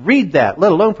 to just read that,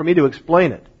 let alone for me to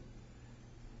explain it.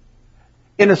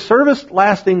 In a service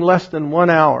lasting less than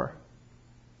 1 hour,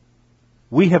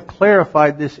 we have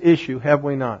clarified this issue, have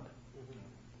we not?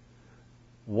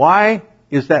 Why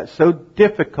is that so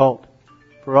difficult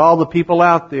for all the people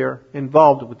out there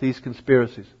involved with these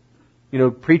conspiracies? You know,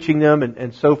 preaching them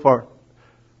and so forth.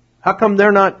 How come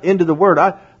they're not into the Word?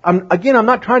 I'm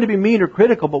not trying to be mean or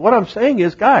critical, but what I'm saying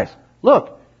is, guys,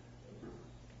 look,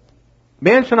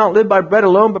 man shall not live by bread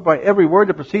alone, but by every word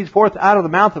that proceeds forth out of the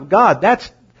mouth of God.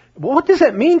 What does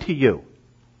that mean to you?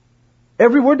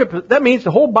 Every word that means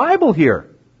the whole Bible here.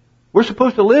 We're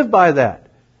supposed to live by that.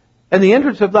 And the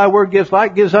entrance of thy word gives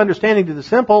light, gives understanding to the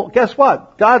simple. Guess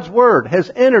what? God's word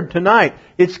has entered tonight.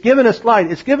 It's given us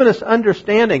light. It's given us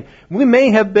understanding. We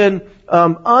may have been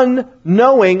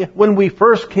unknowing when we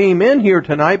first came in here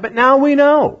tonight, but now we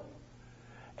know.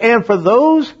 And for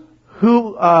those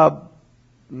who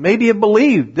maybe have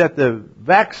believed that the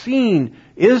vaccine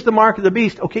is the mark of the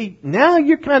beast, okay, now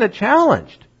you're kind of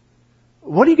challenged.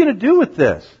 What are you going to do with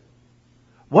this?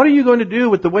 What are you going to do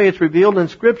with the way it's revealed in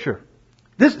Scripture?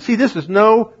 This is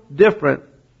no different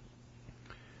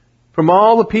from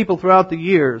all the people throughout the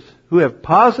years who have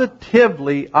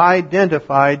positively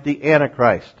identified the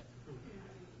Antichrist.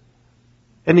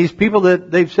 And these people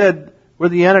that they've said were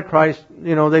the Antichrist,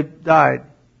 you know, they've died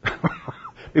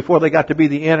before they got to be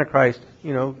the Antichrist.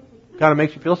 You know, kind of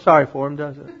makes you feel sorry for them,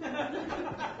 doesn't it?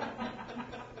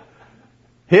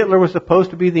 Hitler was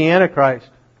supposed to be the Antichrist.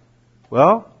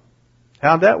 Well,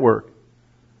 how'd that work?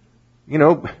 You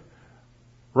know,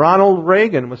 Ronald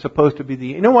Reagan was supposed to be the...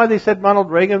 You know why they said Ronald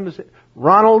Reagan was...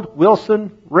 Ronald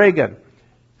Wilson Reagan.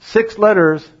 6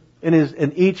 letters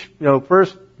in each, you know,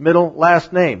 first, middle,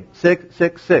 last name.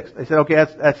 666. They said, okay,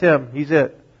 that's him. He's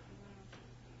it.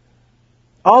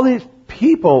 All these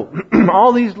people,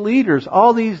 all these leaders,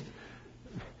 all these...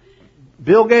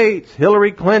 Bill Gates,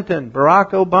 Hillary Clinton, Barack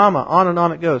Obama,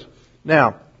 on it goes.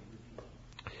 Now,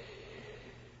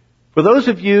 for those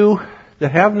of you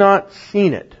that have not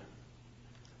seen it,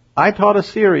 I taught a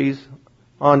series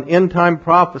on end time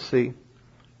prophecy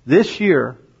this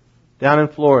year down in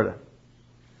Florida.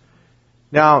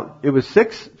 Now, it was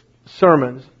 6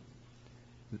 sermons.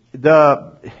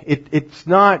 It's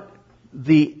not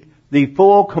the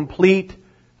full, complete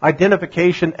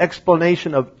identification,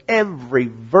 explanation of every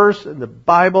verse in the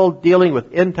Bible dealing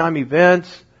with end time events.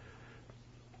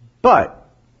 But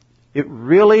it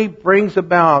really brings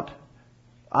about,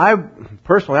 I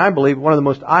believe, one of the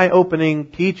most eye-opening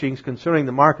teachings concerning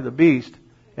the mark of the beast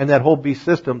and that whole beast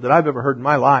system that I've ever heard in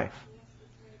my life.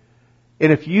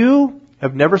 And if you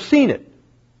have never seen it,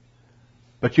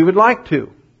 but you would like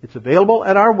to, it's available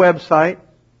at our website.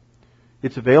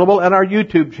 It's available at our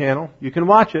YouTube channel. You can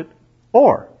watch it.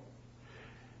 Or,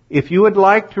 if you would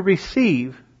like to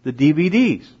receive the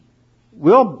DVDs,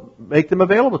 we'll make them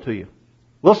available to you.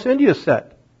 We'll send you a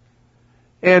set.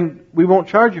 And we won't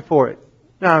charge you for it.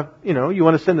 Now, you know, you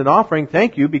want to send an offering,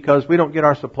 thank you, because we don't get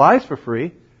our supplies for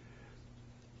free.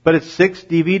 But it's 6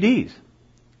 DVDs.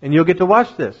 And you'll get to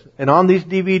watch this. And on these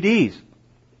DVDs,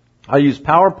 I use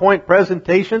PowerPoint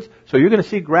presentations, so you're going to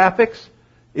see graphics.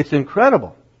 It's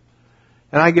incredible.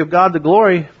 And I give God the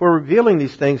glory for revealing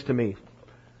these things to me.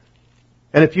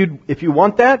 And if you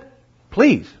want that,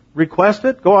 please request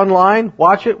it, go online,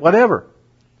 watch it, whatever.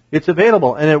 It's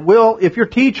available. And it will, if you're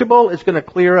teachable, it's going to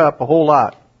clear up a whole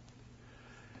lot.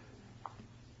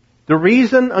 The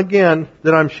reason, again,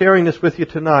 that I'm sharing this with you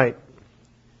tonight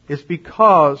is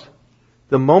because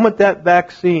the moment that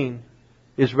vaccine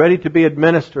is ready to be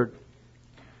administered,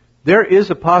 there is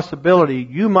a possibility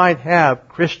you might have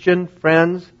Christian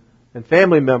friends and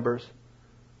family members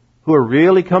who are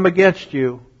really come against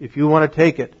you if you want to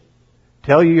take it.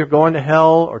 Tell you you're going to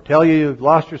hell, or tell you you've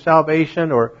lost your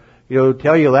salvation, or, you know,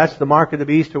 tell you that's the mark of the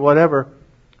beast or whatever.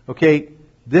 Okay,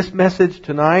 this message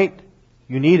tonight,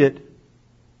 you need it.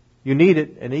 You need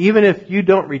it. And even if you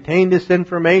don't retain this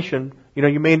information, you know,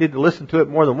 you may need to listen to it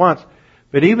more than once,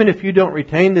 but even if you don't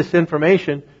retain this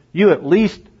information, you at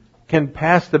least can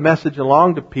pass the message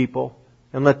along to people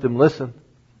and let them listen.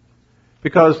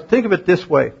 Because think of it this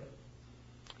way.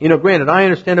 You know, granted, I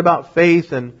understand about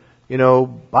faith and, you know,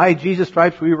 by Jesus'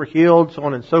 stripes we were healed, so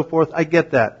on and so forth. I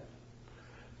get that.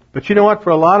 But you know what? For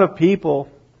a lot of people,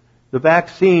 the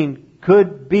vaccine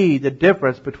could be the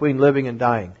difference between living and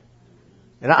dying.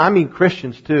 And I mean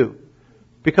Christians too.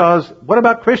 Because what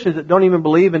about Christians that don't even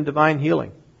believe in divine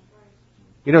healing?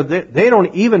 You know, they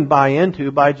don't even buy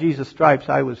into, by Jesus' stripes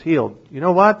I was healed. You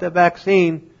know what? That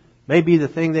vaccine may be the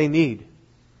thing they need.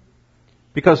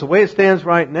 Because the way it stands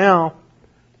right now,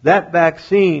 that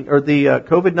vaccine, or the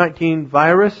COVID-19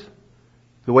 virus,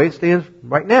 the way it stands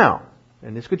right now,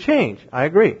 and this could change, I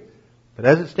agree, but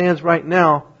as it stands right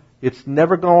now, it's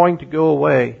never going to go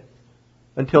away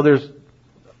until there's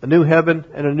a new heaven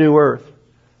and a new earth,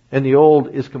 and the old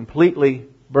is completely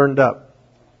burned up.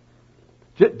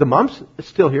 The mumps is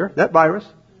still here, that virus,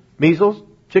 measles,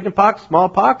 chickenpox,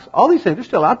 smallpox, all these things are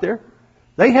still out there.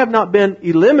 They have not been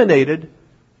eliminated.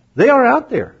 They are out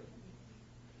there.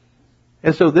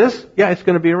 And so this, it's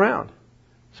going to be around.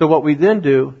 So what we then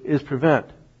do is prevent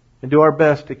and do our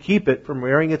best to keep it from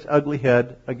rearing its ugly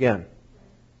head again.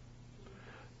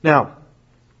 Now,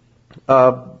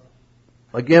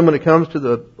 again, when it comes to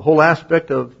the whole aspect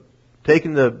of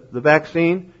taking the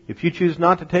vaccine, if you choose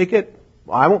not to take it,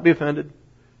 well, I won't be offended.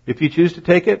 If you choose to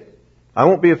take it, I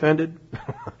won't be offended.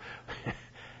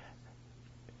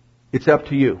 It's up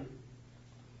to you.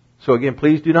 So again,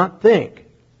 please do not think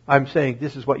I'm saying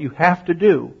this is what you have to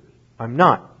do. I'm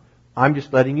not. I'm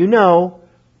just letting you know,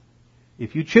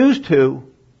 if you choose to,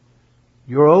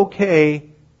 you're okay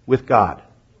with God.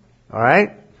 All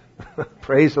right?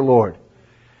 Praise the Lord.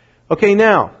 Okay,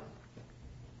 now,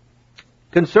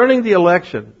 concerning the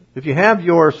election, if you have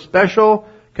your special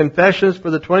confessions for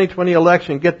the 2020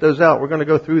 election, get those out. We're going to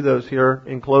go through those here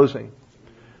in closing.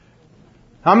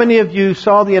 How many of you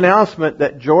saw the announcement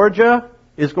that Georgia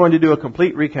is going to do a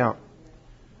complete recount?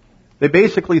 They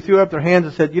basically threw up their hands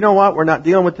and said, you know what, we're not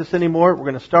dealing with this anymore. We're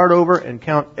going to start over and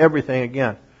count everything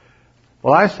again.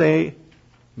 Well, I say,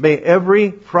 may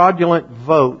every fraudulent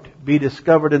vote be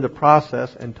discovered in the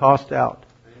process and tossed out.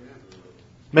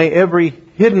 May every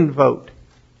hidden vote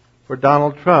for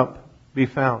Donald Trump be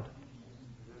found.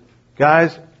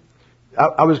 Guys,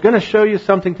 I was going to show you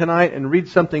something tonight and read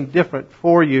something different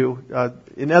for you.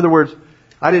 In other words,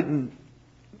 I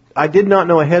did not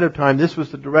know ahead of time this was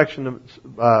the direction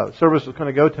the service was going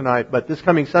to go tonight. But this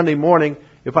coming Sunday morning,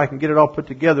 if I can get it all put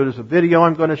together, there's a video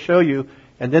I'm going to show you,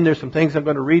 and then there's some things I'm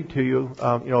going to read to you,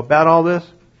 about all this.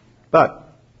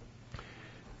 But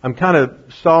I'm kind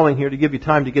of stalling here to give you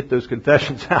time to get those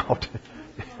confessions out.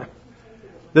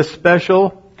 The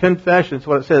special confessions,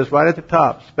 what it says right at the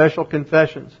top, special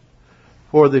confessions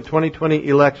for the 2020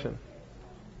 election.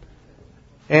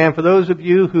 And for those of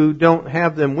you who don't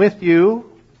have them with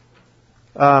you,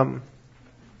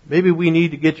 maybe we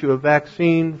need to get you a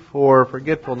vaccine for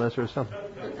forgetfulness or something.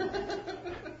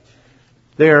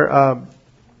 There are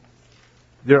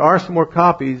some more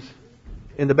copies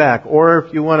in the back. Or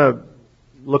if you want to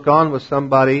look on with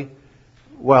somebody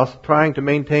whilst trying to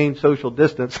maintain social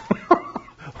distance,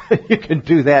 you can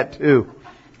do that too.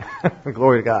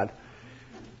 Glory to God.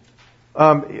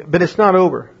 But it's not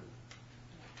over.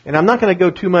 And I'm not going to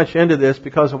go too much into this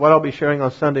because of what I'll be sharing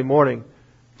on Sunday morning.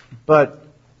 But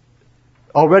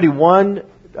already one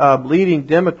leading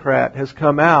Democrat has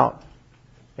come out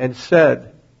and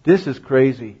said, this is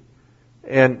crazy.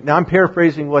 And now I'm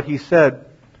paraphrasing what he said,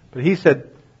 but he said,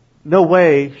 no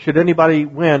way should anybody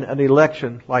win an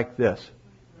election like this.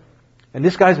 And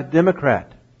this guy's a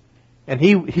Democrat. And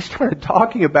he started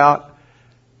talking about,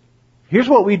 here's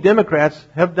what we Democrats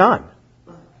have done.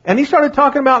 And he started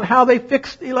talking about how they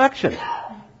fix elections.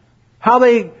 How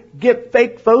they get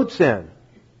fake votes in.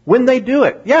 When they do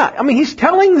it. Yeah, I mean, he's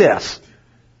telling this.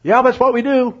 Yeah, that's what we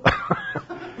do.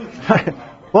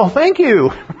 Well, thank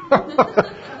you.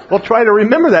 We'll try to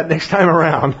remember that next time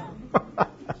around.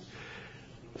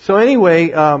 So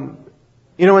anyway,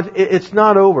 it's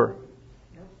not over.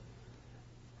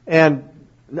 And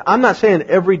I'm not saying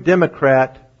every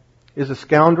Democrat is a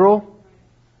scoundrel,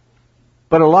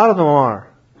 but a lot of them are.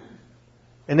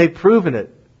 And they've proven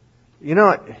it.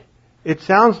 It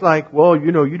sounds like, well,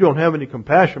 you don't have any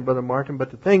compassion, Brother Martin,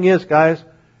 but the thing is, guys,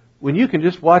 when you can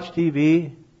just watch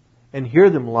TV and hear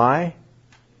them lie,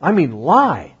 I mean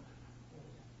lie.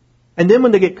 And then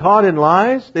when they get caught in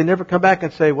lies, they never come back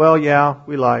and say, well, yeah,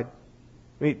 we lied.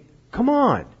 I mean, come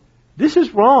on. This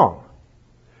is wrong.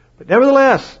 But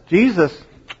nevertheless, Jesus,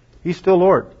 He's still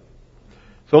Lord.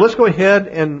 So let's go ahead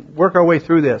and work our way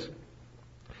through this.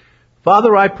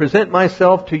 Father, I present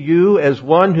myself to you as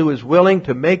one who is willing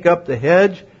to make up the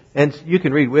hedge. And you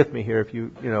can read with me here if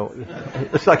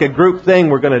it's like a group thing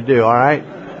we're going to do, all right?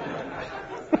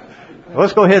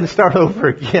 Let's go ahead and start over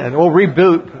again. We'll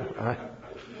reboot.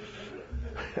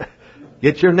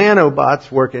 Get your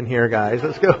nanobots working here, guys.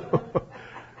 Let's go.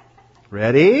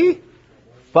 Ready?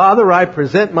 Father, I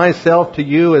present myself to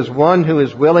you as one who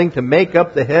is willing to make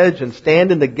up the hedge and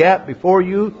stand in the gap before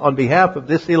you on behalf of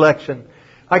this election.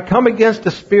 I come against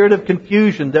a spirit of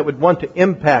confusion that would want to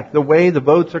impact the way the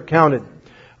votes are counted.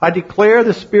 I declare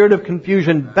the spirit of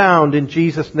confusion bound in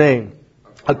Jesus' name.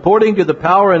 according to the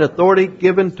power and authority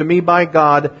given to me by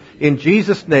God, in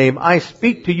Jesus' name, I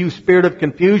speak to you, spirit of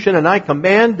confusion, and I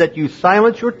command that you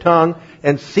silence your tongue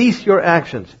and cease your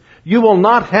actions. You will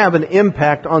not have an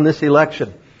impact on this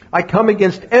election. I come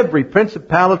against every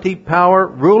principality, power,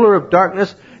 ruler of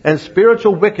darkness, and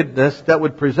spiritual wickedness that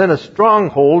would present a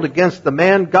stronghold against the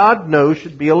man God knows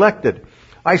should be elected.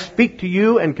 I speak to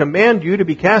you and command you to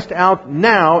be cast out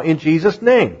now in Jesus'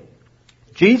 name.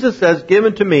 Jesus has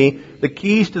given to me the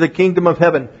keys to the kingdom of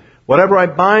heaven. Whatever I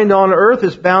bind on earth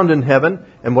is bound in heaven,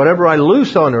 and whatever I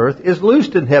loose on earth is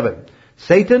loosed in heaven.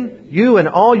 Satan, you and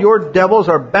all your devils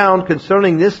are bound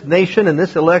concerning this nation and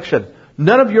this election.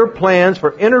 None of your plans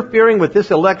for interfering with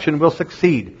this election will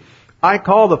succeed. I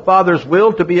call the Father's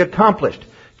will to be accomplished.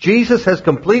 Jesus has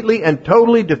completely and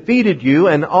totally defeated you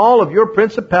and all of your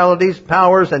principalities,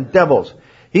 powers, and devils.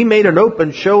 He made an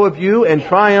open show of you and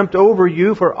triumphed over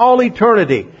you for all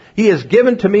eternity. He has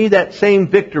given to me that same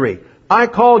victory. I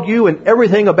called you and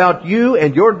everything about you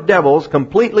and your devils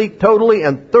completely, totally,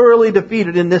 and thoroughly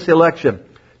defeated in this election.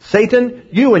 Satan,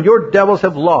 you and your devils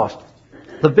have lost.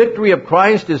 The victory of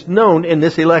Christ is known in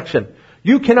this election.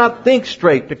 You cannot think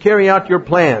straight to carry out your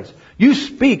plans. You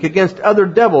speak against other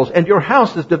devils, and your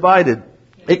house is divided.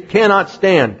 It cannot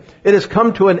stand. It has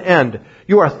come to an end.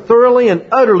 You are thoroughly and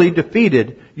utterly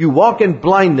defeated. You walk in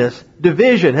blindness.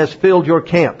 Division has filled your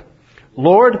camp.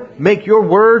 Lord, make your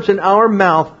words in our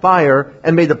mouth fire,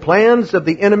 and may the plans of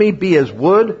the enemy be as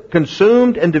wood,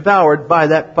 consumed and devoured by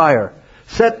that fire.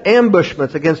 Set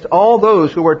ambushments against all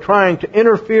those who are trying to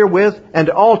interfere with and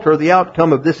alter the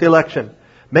outcome of this election.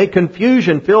 May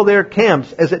confusion fill their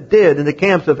camps as it did in the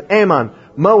camps of Ammon,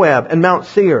 Moab, and Mount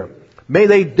Seir. May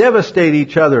they devastate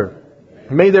each other.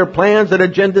 May their plans and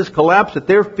agendas collapse at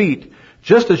their feet.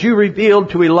 Just as you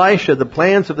revealed to Elisha the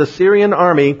plans of the Syrian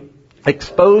army,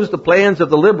 expose the plans of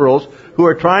the liberals who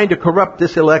are trying to corrupt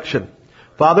this election.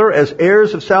 Father, as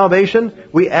heirs of salvation,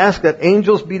 we ask that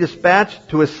angels be dispatched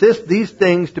to assist these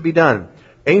things to be done.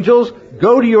 Angels,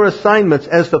 go to your assignments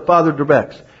as the Father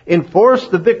directs. Enforce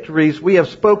the victories we have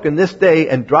spoken this day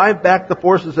and drive back the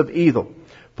forces of evil.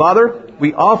 Father,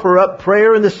 we offer up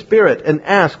prayer in the Spirit and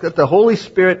ask that the Holy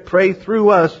Spirit pray through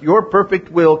us your perfect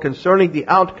will concerning the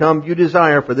outcome you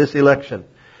desire for this election.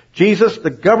 Jesus,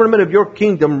 the government of your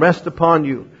kingdom rests upon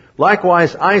you.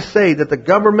 Likewise, I say that the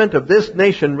government of this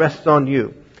nation rests on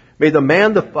you. May the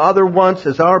man the Father wants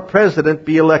as our president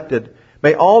be elected.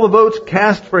 May all the votes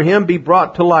cast for him be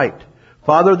brought to light.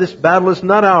 Father, this battle is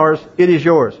not ours, it is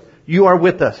yours. You are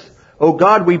with us. O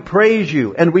God, we praise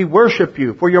you and we worship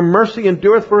you, for your mercy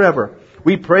endureth forever.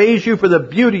 We praise you for the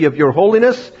beauty of your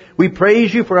holiness. We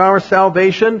praise you for our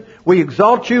salvation. We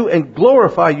exalt you and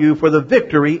glorify you for the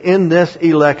victory in this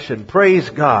election. Praise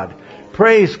God.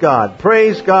 Praise God.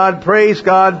 Praise God. Praise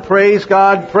God. Praise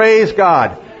God. Praise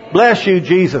God. Bless you,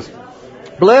 Jesus.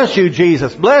 Bless you,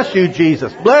 Jesus. Bless you,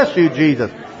 Jesus. Bless you,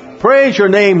 Jesus. Praise your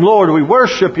name, Lord. We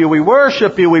worship you. We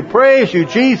worship you. We praise you,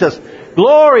 Jesus.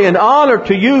 Glory and honor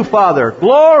to you, Father.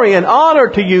 Glory and honor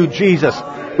to you, Jesus.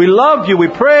 We love you. We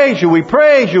praise you. We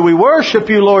praise you. We worship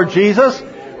you, Lord Jesus.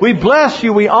 We bless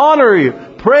you. We honor you.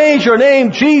 Praise your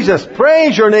name, Jesus.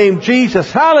 Praise your name,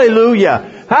 Jesus.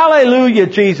 Hallelujah. Hallelujah,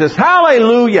 Jesus.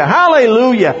 Hallelujah.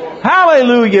 Hallelujah.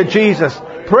 Hallelujah, Jesus.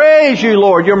 Praise you,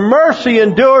 Lord. Your mercy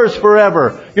endures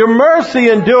forever. Your mercy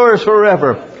endures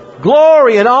forever.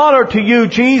 Glory and honor to you,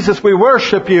 Jesus. We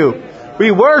worship you.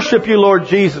 We worship you, Lord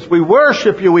Jesus. We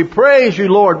worship you. We praise you,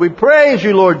 Lord. We praise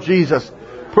you, Lord Jesus.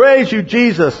 Praise you,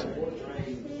 Jesus.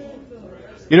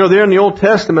 You know, there in the Old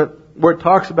Testament where it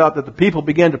talks about that the people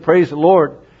began to praise the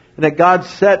Lord and that God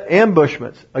set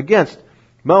ambushments against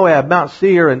Moab, Mount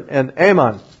Seir, and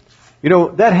Ammon. You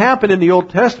know, that happened in the Old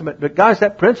Testament, but guys,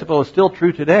 that principle is still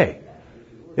true today.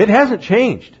 It hasn't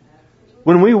changed.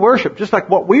 When we worship, just like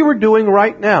what we were doing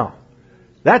right now,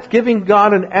 that's giving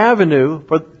God an avenue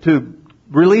to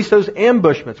release those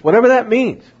ambushments, whatever that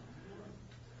means.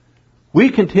 We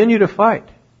continue to fight.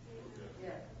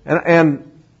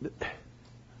 And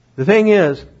the thing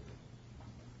is,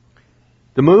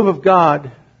 the move of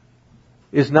God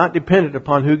is not dependent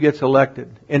upon who gets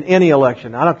elected in any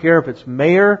election. I don't care if it's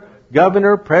mayor,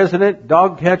 governor, president,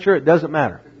 dog catcher, it doesn't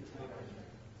matter.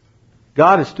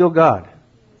 God is still God.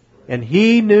 And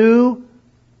He knew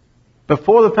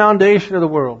before the foundation of the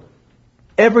world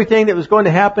everything that was going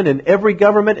to happen in every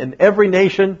government and every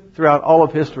nation throughout all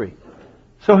of history.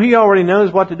 So He already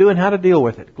knows what to do and how to deal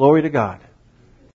with it. Glory to God.